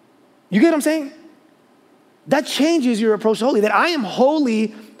 You get what I'm saying? That changes your approach to holy. That I am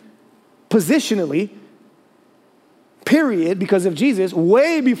holy positionally, period, because of Jesus,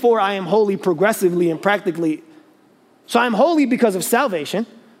 way before I am holy progressively and practically. So I'm holy because of salvation,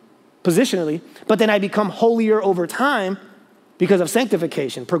 positionally, but then I become holier over time because of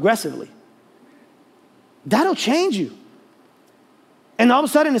sanctification, progressively. That'll change you. And all of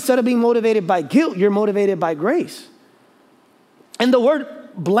a sudden, instead of being motivated by guilt, you're motivated by grace. And the word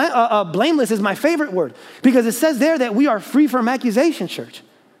blameless is my favorite word because it says there that we are free from accusation, church.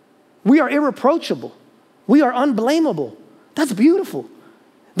 We are irreproachable. We are unblameable. That's beautiful.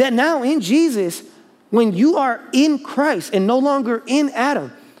 That now in Jesus, when you are in Christ and no longer in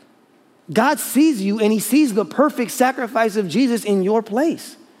Adam, God sees you and he sees the perfect sacrifice of Jesus in your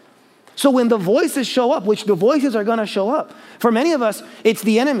place. So when the voices show up, which the voices are going to show up, for many of us, it's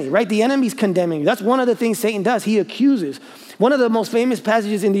the enemy, right? The enemy's condemning you. That's one of the things Satan does. He accuses. One of the most famous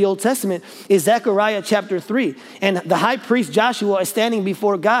passages in the Old Testament is Zechariah chapter 3. And the high priest Joshua is standing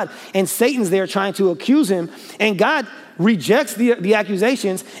before God and Satan's there trying to accuse him. And God rejects the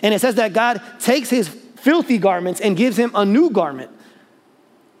accusations, and it says that God takes his filthy garments and gives him a new garment.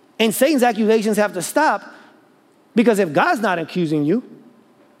 And Satan's accusations have to stop, because if God's not accusing you,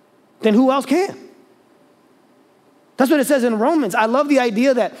 then who else can? That's what it says in Romans. I love the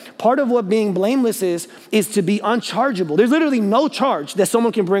idea that part of what being blameless is to be unchargeable. There's literally no charge that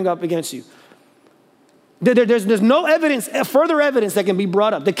someone can bring up against you. There's no evidence, further evidence that can be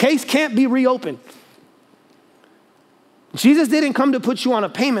brought up. The case can't be reopened. Jesus didn't come to put you on a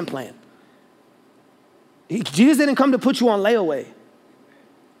payment plan. Jesus didn't come to put you on layaway.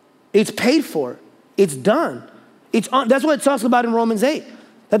 It's paid for. It's done. That's what it talks about in Romans 8,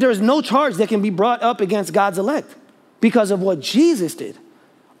 that there is no charge that can be brought up against God's elect because of what Jesus did.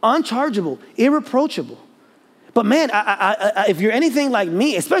 Unchargeable, irreproachable. But man, if you're anything like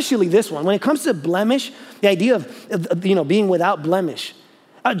me, especially this one, when it comes to blemish, the idea of being without blemish.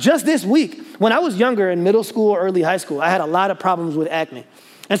 Just this week, when I was younger in middle school or early high school, I had a lot of problems with acne.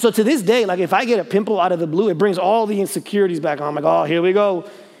 And so to this day, like if I get a pimple out of the blue, it brings all the insecurities back on. I'm like, oh, here we go.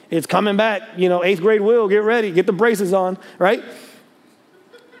 It's coming back. 8th grade Will, get ready, get the braces on, right?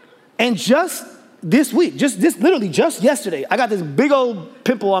 And just this week, literally just yesterday, I got this big old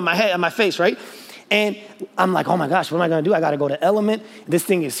pimple on my head, on my face, right? And I'm like, oh my gosh, what am I gonna do? I gotta go to Element. This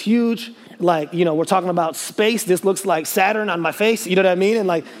thing is huge. Like, we're talking about space. This looks like Saturn on my face, you know what I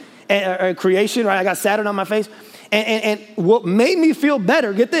mean? And creation, right? I got Saturn on my face. And what made me feel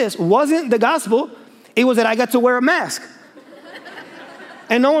better, get this, wasn't the gospel. It was that I got to wear a mask.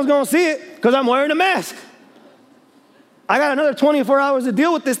 And no one's gonna see it because I'm wearing a mask. I got another 24 hours to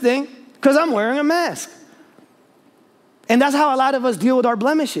deal with this thing because I'm wearing a mask. And that's how a lot of us deal with our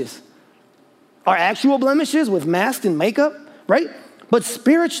blemishes. Our actual blemishes with masks and makeup, right? But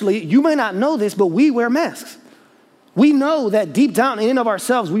spiritually, you may not know this, but we wear masks. We know that deep down in and of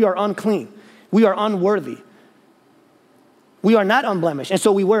ourselves, we are unclean. We are unworthy. We are not unblemished. And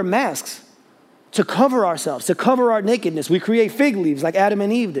so we wear masks to cover ourselves, to cover our nakedness. We create fig leaves like Adam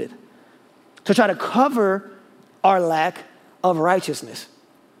and Eve did to try to cover our lack of righteousness.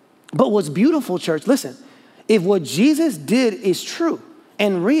 But what's beautiful, church, listen, if what Jesus did is true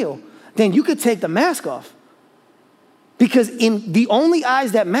and real, then you could take the mask off. Because in the only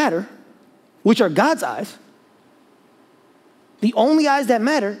eyes that matter, which are God's eyes, the only eyes that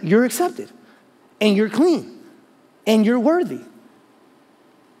matter, you're accepted and you're clean and you're worthy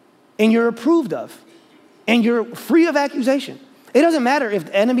and you're approved of and you're free of accusation. It doesn't matter if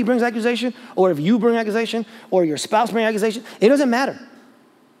the enemy brings accusation or if you bring accusation or your spouse brings accusation. It doesn't matter.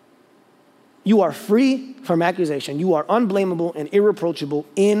 You are free from accusation. You are unblameable and irreproachable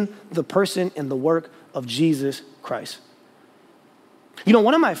in the person and the work of Jesus Christ.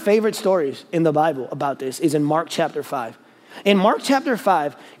 One of my favorite stories in the Bible about this is in Mark chapter 5. In Mark chapter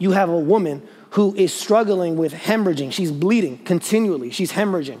 5, you have a woman who is struggling with hemorrhaging. She's bleeding continually. She's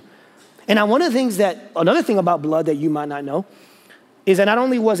hemorrhaging. And now another thing about blood that you might not know is that not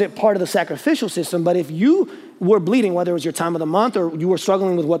only was it part of the sacrificial system, but if you were bleeding, whether it was your time of the month or you were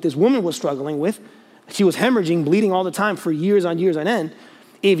struggling with what this woman was struggling with, she was hemorrhaging, bleeding all the time for years on end.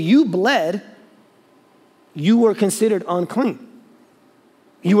 If you bled, you were considered unclean.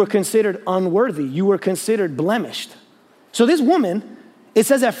 You were considered unworthy. You were considered blemished. So this woman, it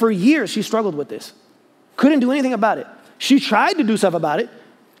says that for years she struggled with this. Couldn't do anything about it. She tried to do stuff about it.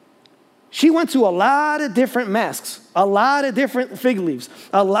 She went to a lot of different masks, a lot of different fig leaves,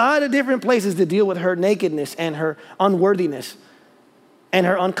 a lot of different places to deal with her nakedness and her unworthiness and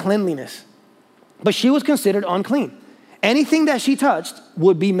her uncleanliness. But she was considered unclean. Anything that she touched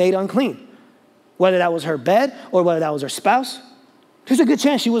would be made unclean, whether that was her bed or whether that was her spouse. There's a good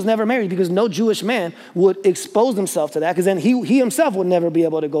chance she was never married because no Jewish man would expose himself to that because then he himself would never be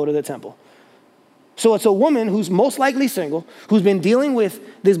able to go to the temple. So it's a woman who's most likely single, who's been dealing with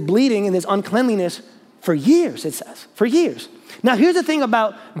this bleeding and this uncleanliness for years, it says, for years. Now, here's the thing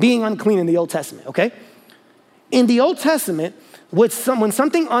about being unclean in the Old Testament, okay? In the Old Testament, when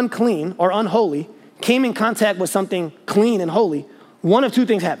something unclean or unholy came in contact with something clean and holy, one of two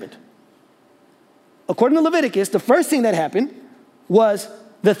things happened. According to Leviticus, the first thing that happened was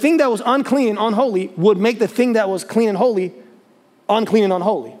the thing that was unclean and unholy would make the thing that was clean and holy unclean and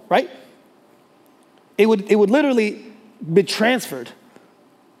unholy, right? It would literally be transferred.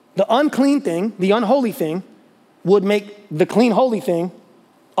 The unclean thing, the unholy thing, would make the clean, holy thing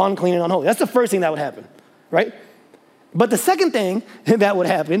unclean and unholy. That's the first thing that would happen, right? But the second thing that would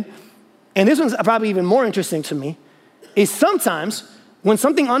happen, and this one's probably even more interesting to me, is sometimes when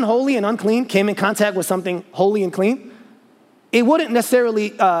something unholy and unclean came in contact with something holy and clean, it wouldn't necessarily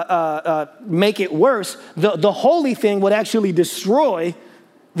make it worse. The holy thing would actually destroy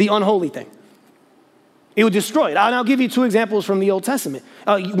the unholy thing. It would destroy it. And I'll give you two examples from the Old Testament.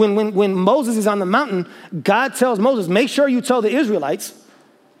 When Moses is on the mountain, God tells Moses, make sure you tell the Israelites,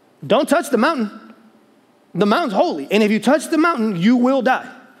 don't touch the mountain. The mountain's holy. And if you touch the mountain, you will die.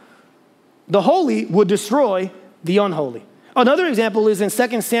 The holy would destroy the unholy. Another example is in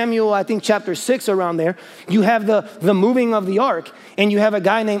 2 Samuel, I think chapter 6 around there. You have the moving of the ark, and you have a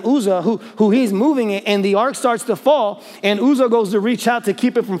guy named Uzzah who he's moving it, and the ark starts to fall, and Uzzah goes to reach out to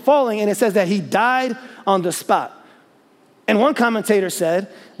keep it from falling, and it says that he died on the spot. And one commentator said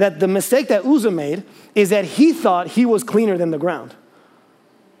that the mistake that Uzzah made is that he thought he was cleaner than the ground.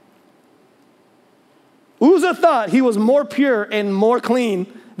 Uzzah thought he was more pure and more clean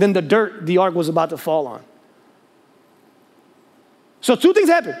than the dirt the ark was about to fall on. So two things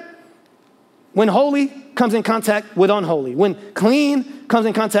happen. When holy comes in contact with unholy. When clean comes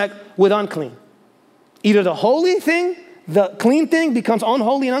in contact with unclean. Either the holy thing, the clean thing becomes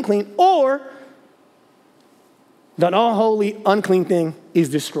unholy and unclean, or the unholy, unclean thing is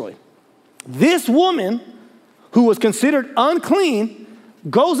destroyed. This woman, who was considered unclean,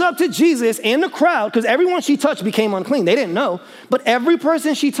 goes up to Jesus and the crowd, because everyone she touched became unclean. They didn't know, but every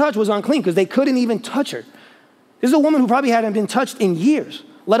person she touched was unclean because they couldn't even touch her. This is a woman who probably hadn't been touched in years,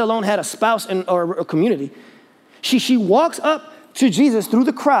 let alone had a spouse or a community. She walks up to Jesus through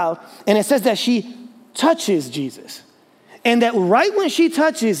the crowd, and it says that she touches Jesus. And that right when she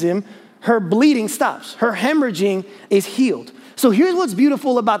touches him, her bleeding stops. Her hemorrhaging is healed. So here's what's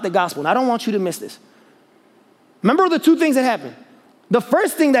beautiful about the gospel, and I don't want you to miss this. Remember the two things that happened. The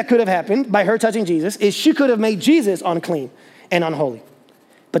first thing that could have happened by her touching Jesus is she could have made Jesus unclean and unholy,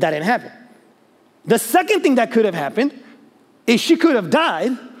 but that didn't happen. The second thing that could have happened is she could have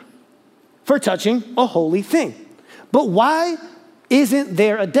died for touching a holy thing. But why isn't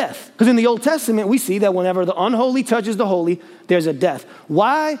there a death? Because in the Old Testament, we see that whenever the unholy touches the holy, there's a death.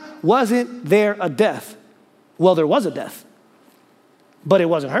 Why wasn't there a death? Well, there was a death, but it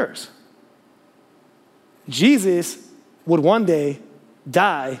wasn't hers. Jesus would one day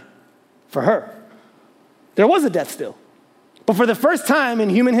die for her. There was a death still. But for the first time in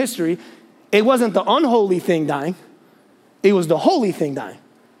human history, it wasn't the unholy thing dying. It was the holy thing dying.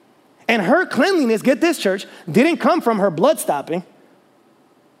 And her cleanliness, get this, church, didn't come from her blood stopping.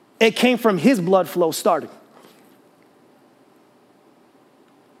 It came from his blood flow starting.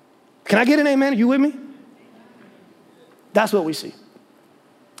 Can I get an amen? Are you with me? That's what we see.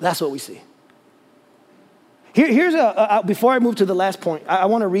 That's what we see. Here's before I move to the last point, I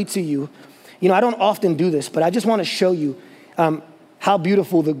want to read to you. I don't often do this, but I just want to show you how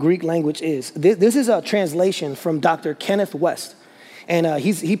beautiful the Greek language is. This is a translation from Dr. Kenneth West. And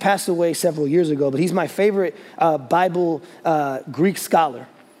he passed away several years ago, but he's my favorite Bible Greek scholar.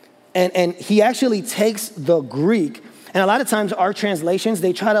 And he actually takes the Greek, and a lot of times our translations,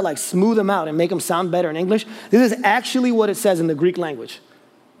 they try to smooth them out and make them sound better in English. This is actually what it says in the Greek language,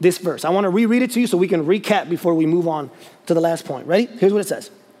 this verse. I want to reread it to you so we can recap before we move on to the last point. Ready? Here's what it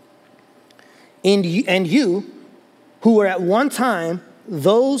says. And you, who were at one time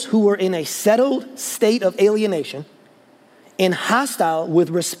those who were in a settled state of alienation and hostile with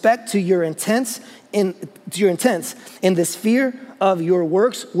respect to your intents in the sphere of your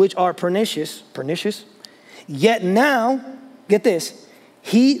works, which are pernicious. Yet now, get this,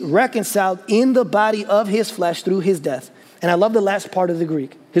 he reconciled in the body of his flesh through his death. And I love the last part of the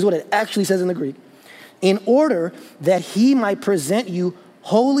Greek. Here's what it actually says in the Greek. In order that he might present you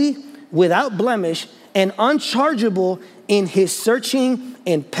holy, without blemish, and unchargeable in his searching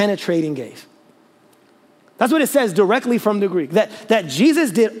and penetrating gaze. That's what it says directly from the Greek. That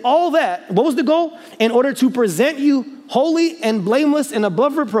Jesus did all that. What was the goal? In order to present you holy and blameless and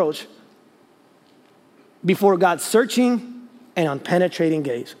above reproach before God's searching and unpenetrating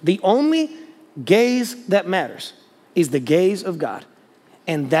gaze. The only gaze that matters is the gaze of God.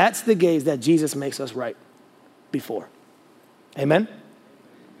 And that's the gaze that Jesus makes us right before. Amen?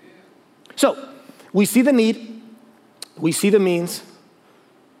 So, we see the need, we see the means,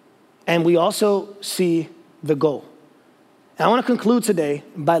 and we also see the goal. And I want to conclude today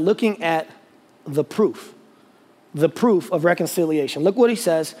by looking at the proof of reconciliation. Look what he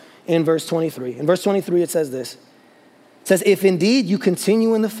says in verse 23. In verse 23, it says this. It says, if indeed you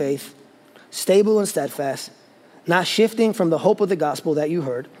continue in the faith, stable and steadfast, not shifting from the hope of the gospel that you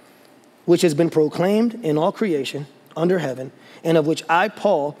heard, which has been proclaimed in all creation under heaven, and of which I,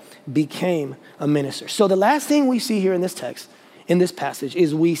 Paul, became a minister. So the last thing we see here in this text, in this passage,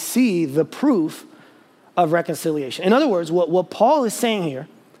 is we see the proof of reconciliation. In other words, what Paul is saying here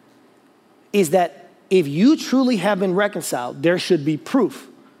is that if you truly have been reconciled, there should be proof.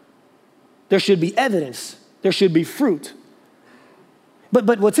 There should be evidence. There should be fruit.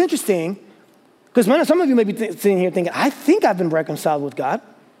 But what's interesting Because some of you may be sitting here thinking, I think I've been reconciled with God,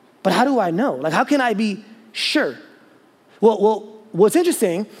 but how do I know? Like, how can I be sure? Well, what's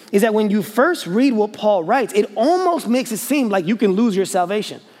interesting is that when you first read what Paul writes, it almost makes it seem like you can lose your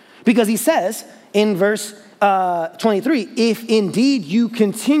salvation. Because he says in verse 23, if indeed you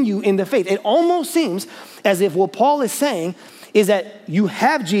continue in the faith. It almost seems as if what Paul is saying is that you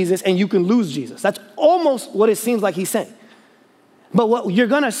have Jesus and you can lose Jesus. That's almost what it seems like he's saying. But what you're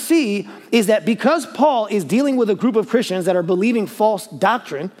going to see is that because Paul is dealing with a group of Christians that are believing false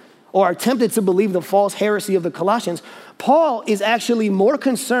doctrine or are tempted to believe the false heresy of the Colossians, Paul is actually more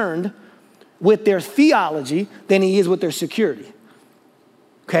concerned with their theology than he is with their security.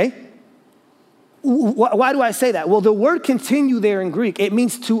 Okay? Why do I say that? Well, the word continue there in Greek, it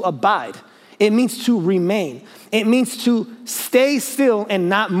means to abide. It means to remain. It means to stay still and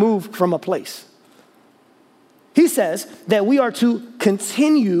not move from a place. He says that we are to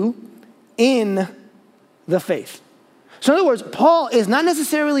continue in the faith. So in other words, Paul is not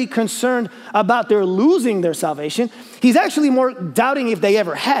necessarily concerned about their losing their salvation. He's actually more doubting if they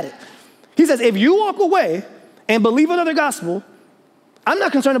ever had it. He says, if you walk away and believe another gospel, I'm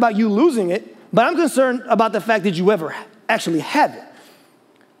not concerned about you losing it, but I'm concerned about the fact that you ever actually have it.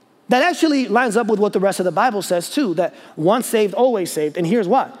 That actually lines up with what the rest of the Bible says too, that once saved, always saved. And here's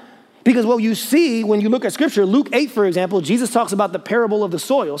why. Because what you see when you look at scripture, Luke 8, for example, Jesus talks about the parable of the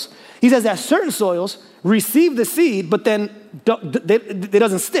soils. He says that certain soils receive the seed, but then it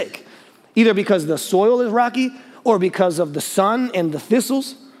doesn't stick. Either because the soil is rocky or because of the sun and the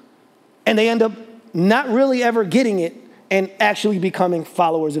thistles. And they end up not really ever getting it and actually becoming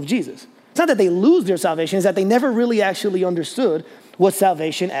followers of Jesus. It's not that they lose their salvation, it's that they never really actually understood what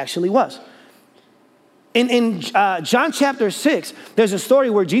salvation actually was. In John chapter 6, there's a story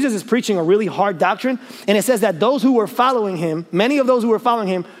where Jesus is preaching a really hard doctrine, and it says that those who were following him, many of those who were following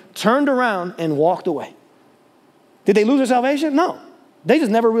him, turned around and walked away. Did they lose their salvation? No. They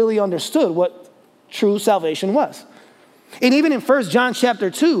just never really understood what true salvation was. And even in 1 John chapter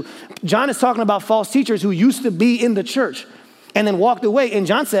 2, John is talking about false teachers who used to be in the church and then walked away. And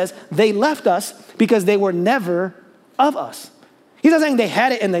John says, they left us because they were never of us. He's not saying they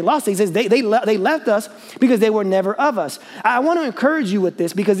had it and they lost it. He says they left us because they were never of us. I want to encourage you with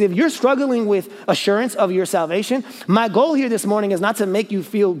this because if you're struggling with assurance of your salvation, my goal here this morning is not to make you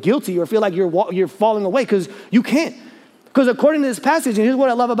feel guilty or feel like you're falling away, because you can't. Because according to this passage, and here's what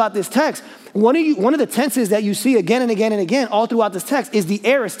I love about this text, one of the tenses that you see again and again and again all throughout this text is the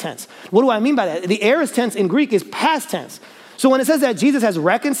aorist tense. What do I mean by that? The aorist tense in Greek is past tense. So when it says that Jesus has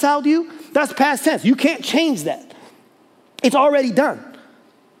reconciled you, that's past tense. You can't change that. It's already done.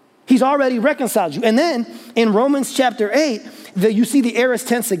 He's already reconciled you. And then in Romans chapter 8, you see the aorist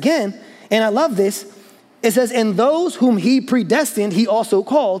tense again. And I love this. It says, and those whom he predestined, he also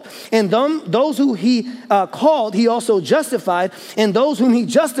called. And those who he called, he also justified. And those whom he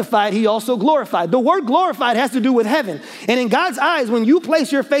justified, he also glorified. The word glorified has to do with heaven. And in God's eyes, when you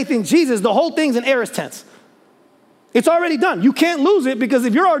place your faith in Jesus, the whole thing's in aorist tense. It's already done. You can't lose it, because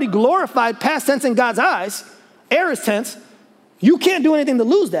if you're already glorified, past tense in God's eyes, aorist tense, you can't do anything to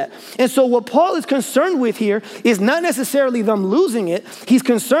lose that. And so what Paul is concerned with here is not necessarily them losing it. He's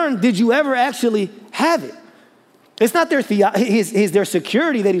concerned, did you ever actually have it? It's not their their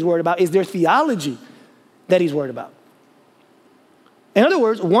security that he's worried about. It's their theology that he's worried about. In other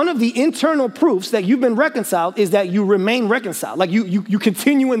words, one of the internal proofs that you've been reconciled is that you remain reconciled. Like you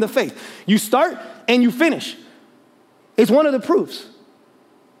continue in the faith. You start and you finish. It's one of the proofs.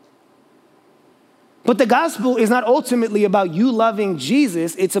 But the gospel is not ultimately about you loving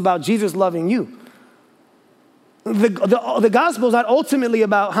Jesus. It's about Jesus loving you. The gospel is not ultimately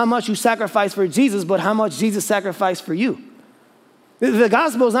about how much you sacrifice for Jesus, but how much Jesus sacrificed for you. The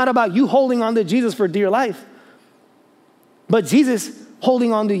gospel is not about you holding on to Jesus for dear life, but Jesus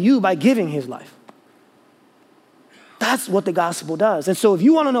holding on to you by giving his life. That's what the gospel does. And so if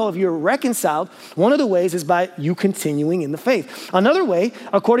you want to know if you're reconciled, one of the ways is by you continuing in the faith. Another way,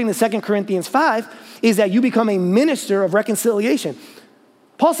 according to 2 Corinthians 5, is that you become a minister of reconciliation.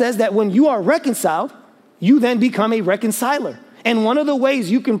 Paul says that when you are reconciled, you then become a reconciler. And one of the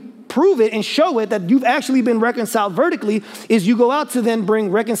ways you can prove it and show it that you've actually been reconciled vertically is you go out to then bring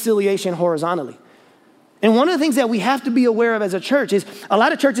reconciliation horizontally. And one of the things that we have to be aware of as a church is a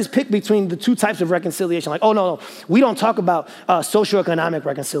lot of churches pick between the two types of reconciliation. Like, oh, no, we don't talk about socioeconomic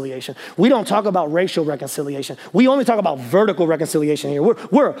reconciliation. We don't talk about racial reconciliation. We only talk about vertical reconciliation here.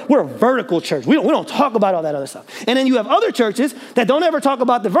 We're a vertical church. We don't talk about all that other stuff. And then you have other churches that don't ever talk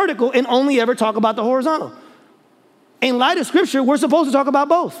about the vertical and only ever talk about the horizontal. In light of Scripture, we're supposed to talk about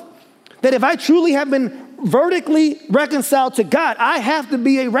both. That if I truly have been vertically reconciled to God, I have to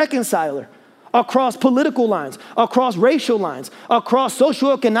be a reconciler. across political lines, across racial lines, across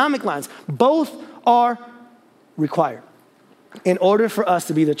socioeconomic lines. Both are required in order for us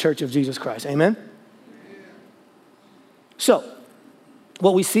to be the church of Jesus Christ. Amen? So,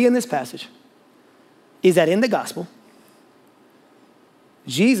 what we see in this passage is that in the gospel,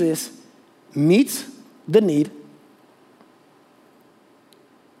 Jesus meets the need.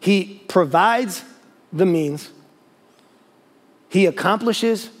 He provides the means. He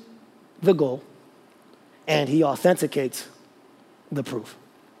accomplishes the goal. And he authenticates the proof.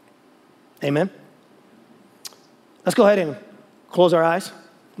 Amen? Let's go ahead and close our eyes,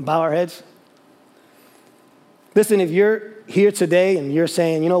 bow our heads. Listen, if you're here today and you're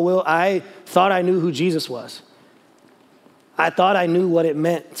saying, you know, Will, I thought I knew who Jesus was. I thought I knew what it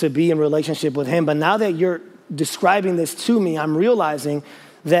meant to be in relationship with him. But now that you're describing this to me, I'm realizing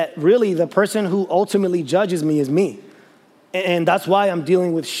that really the person who ultimately judges me is me. And that's why I'm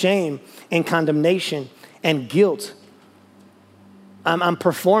dealing with shame and condemnation and guilt. I'm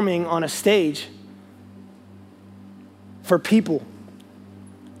performing on a stage for people,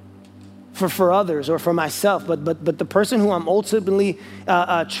 for others, or for myself. But the person who I'm ultimately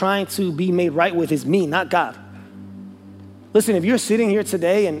trying to be made right with is me, not God. Listen, if you're sitting here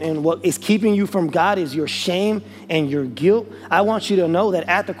today and what is keeping you from God is your shame and your guilt, I want you to know that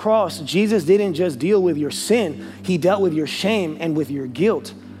at the cross, Jesus didn't just deal with your sin. He dealt with your shame and with your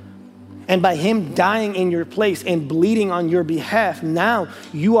guilt. And by him dying in your place and bleeding on your behalf, now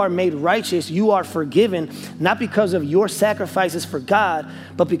you are made righteous. You are forgiven, not because of your sacrifices for God,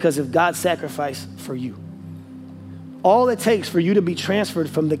 but because of God's sacrifice for you. All it takes for you to be transferred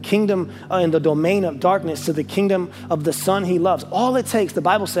from the kingdom and the domain of darkness to the kingdom of the Son he loves, all it takes, the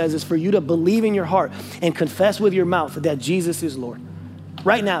Bible says, is for you to believe in your heart and confess with your mouth that Jesus is Lord.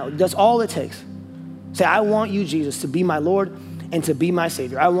 Right now, that's all it takes. Say, I want you, Jesus, to be my Lord and to be my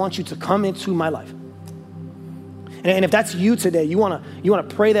Savior. I want you to come into my life. And if that's you today, you want to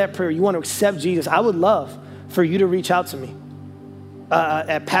pray that prayer, you want to accept Jesus, I would love for you to reach out to me.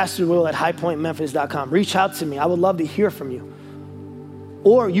 At pastorwill@highpointmemphis.com. Reach out to me. I would love to hear from you.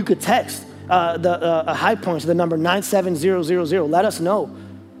 Or you could text the High Point to the number 97000. Let us know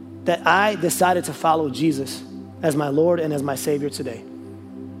that I decided to follow Jesus as my Lord and as my Savior today.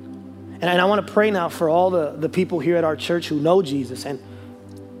 And I want to pray now for all the people here at our church who know Jesus and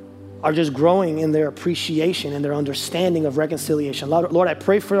are just growing in their appreciation and their understanding of reconciliation. Lord, I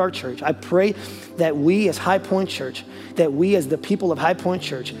pray for our church. I pray that we as High Point Church, that we as the people of High Point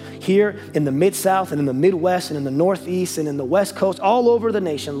Church here in the Mid-South and in the Midwest and in the Northeast and in the West Coast, all over the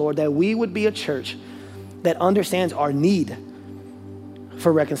nation, Lord, that we would be a church that understands our need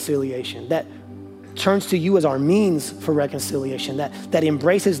for reconciliation, that turns to you as our means for reconciliation, that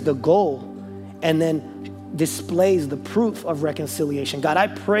embraces the goal and then displays the proof of reconciliation. God, I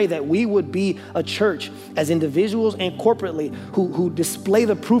pray that we would be a church as individuals and corporately who display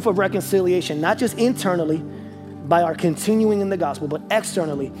the proof of reconciliation, not just internally by our continuing in the gospel, but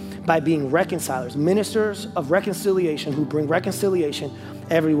externally by being reconcilers, ministers of reconciliation who bring reconciliation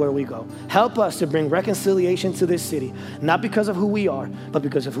everywhere we go. Help us to bring reconciliation to this city, not because of who we are, but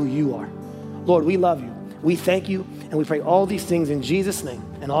because of who you are. Lord, we love you. We thank you, and we pray all these things in Jesus' name.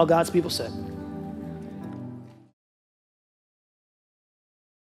 And all God's people said,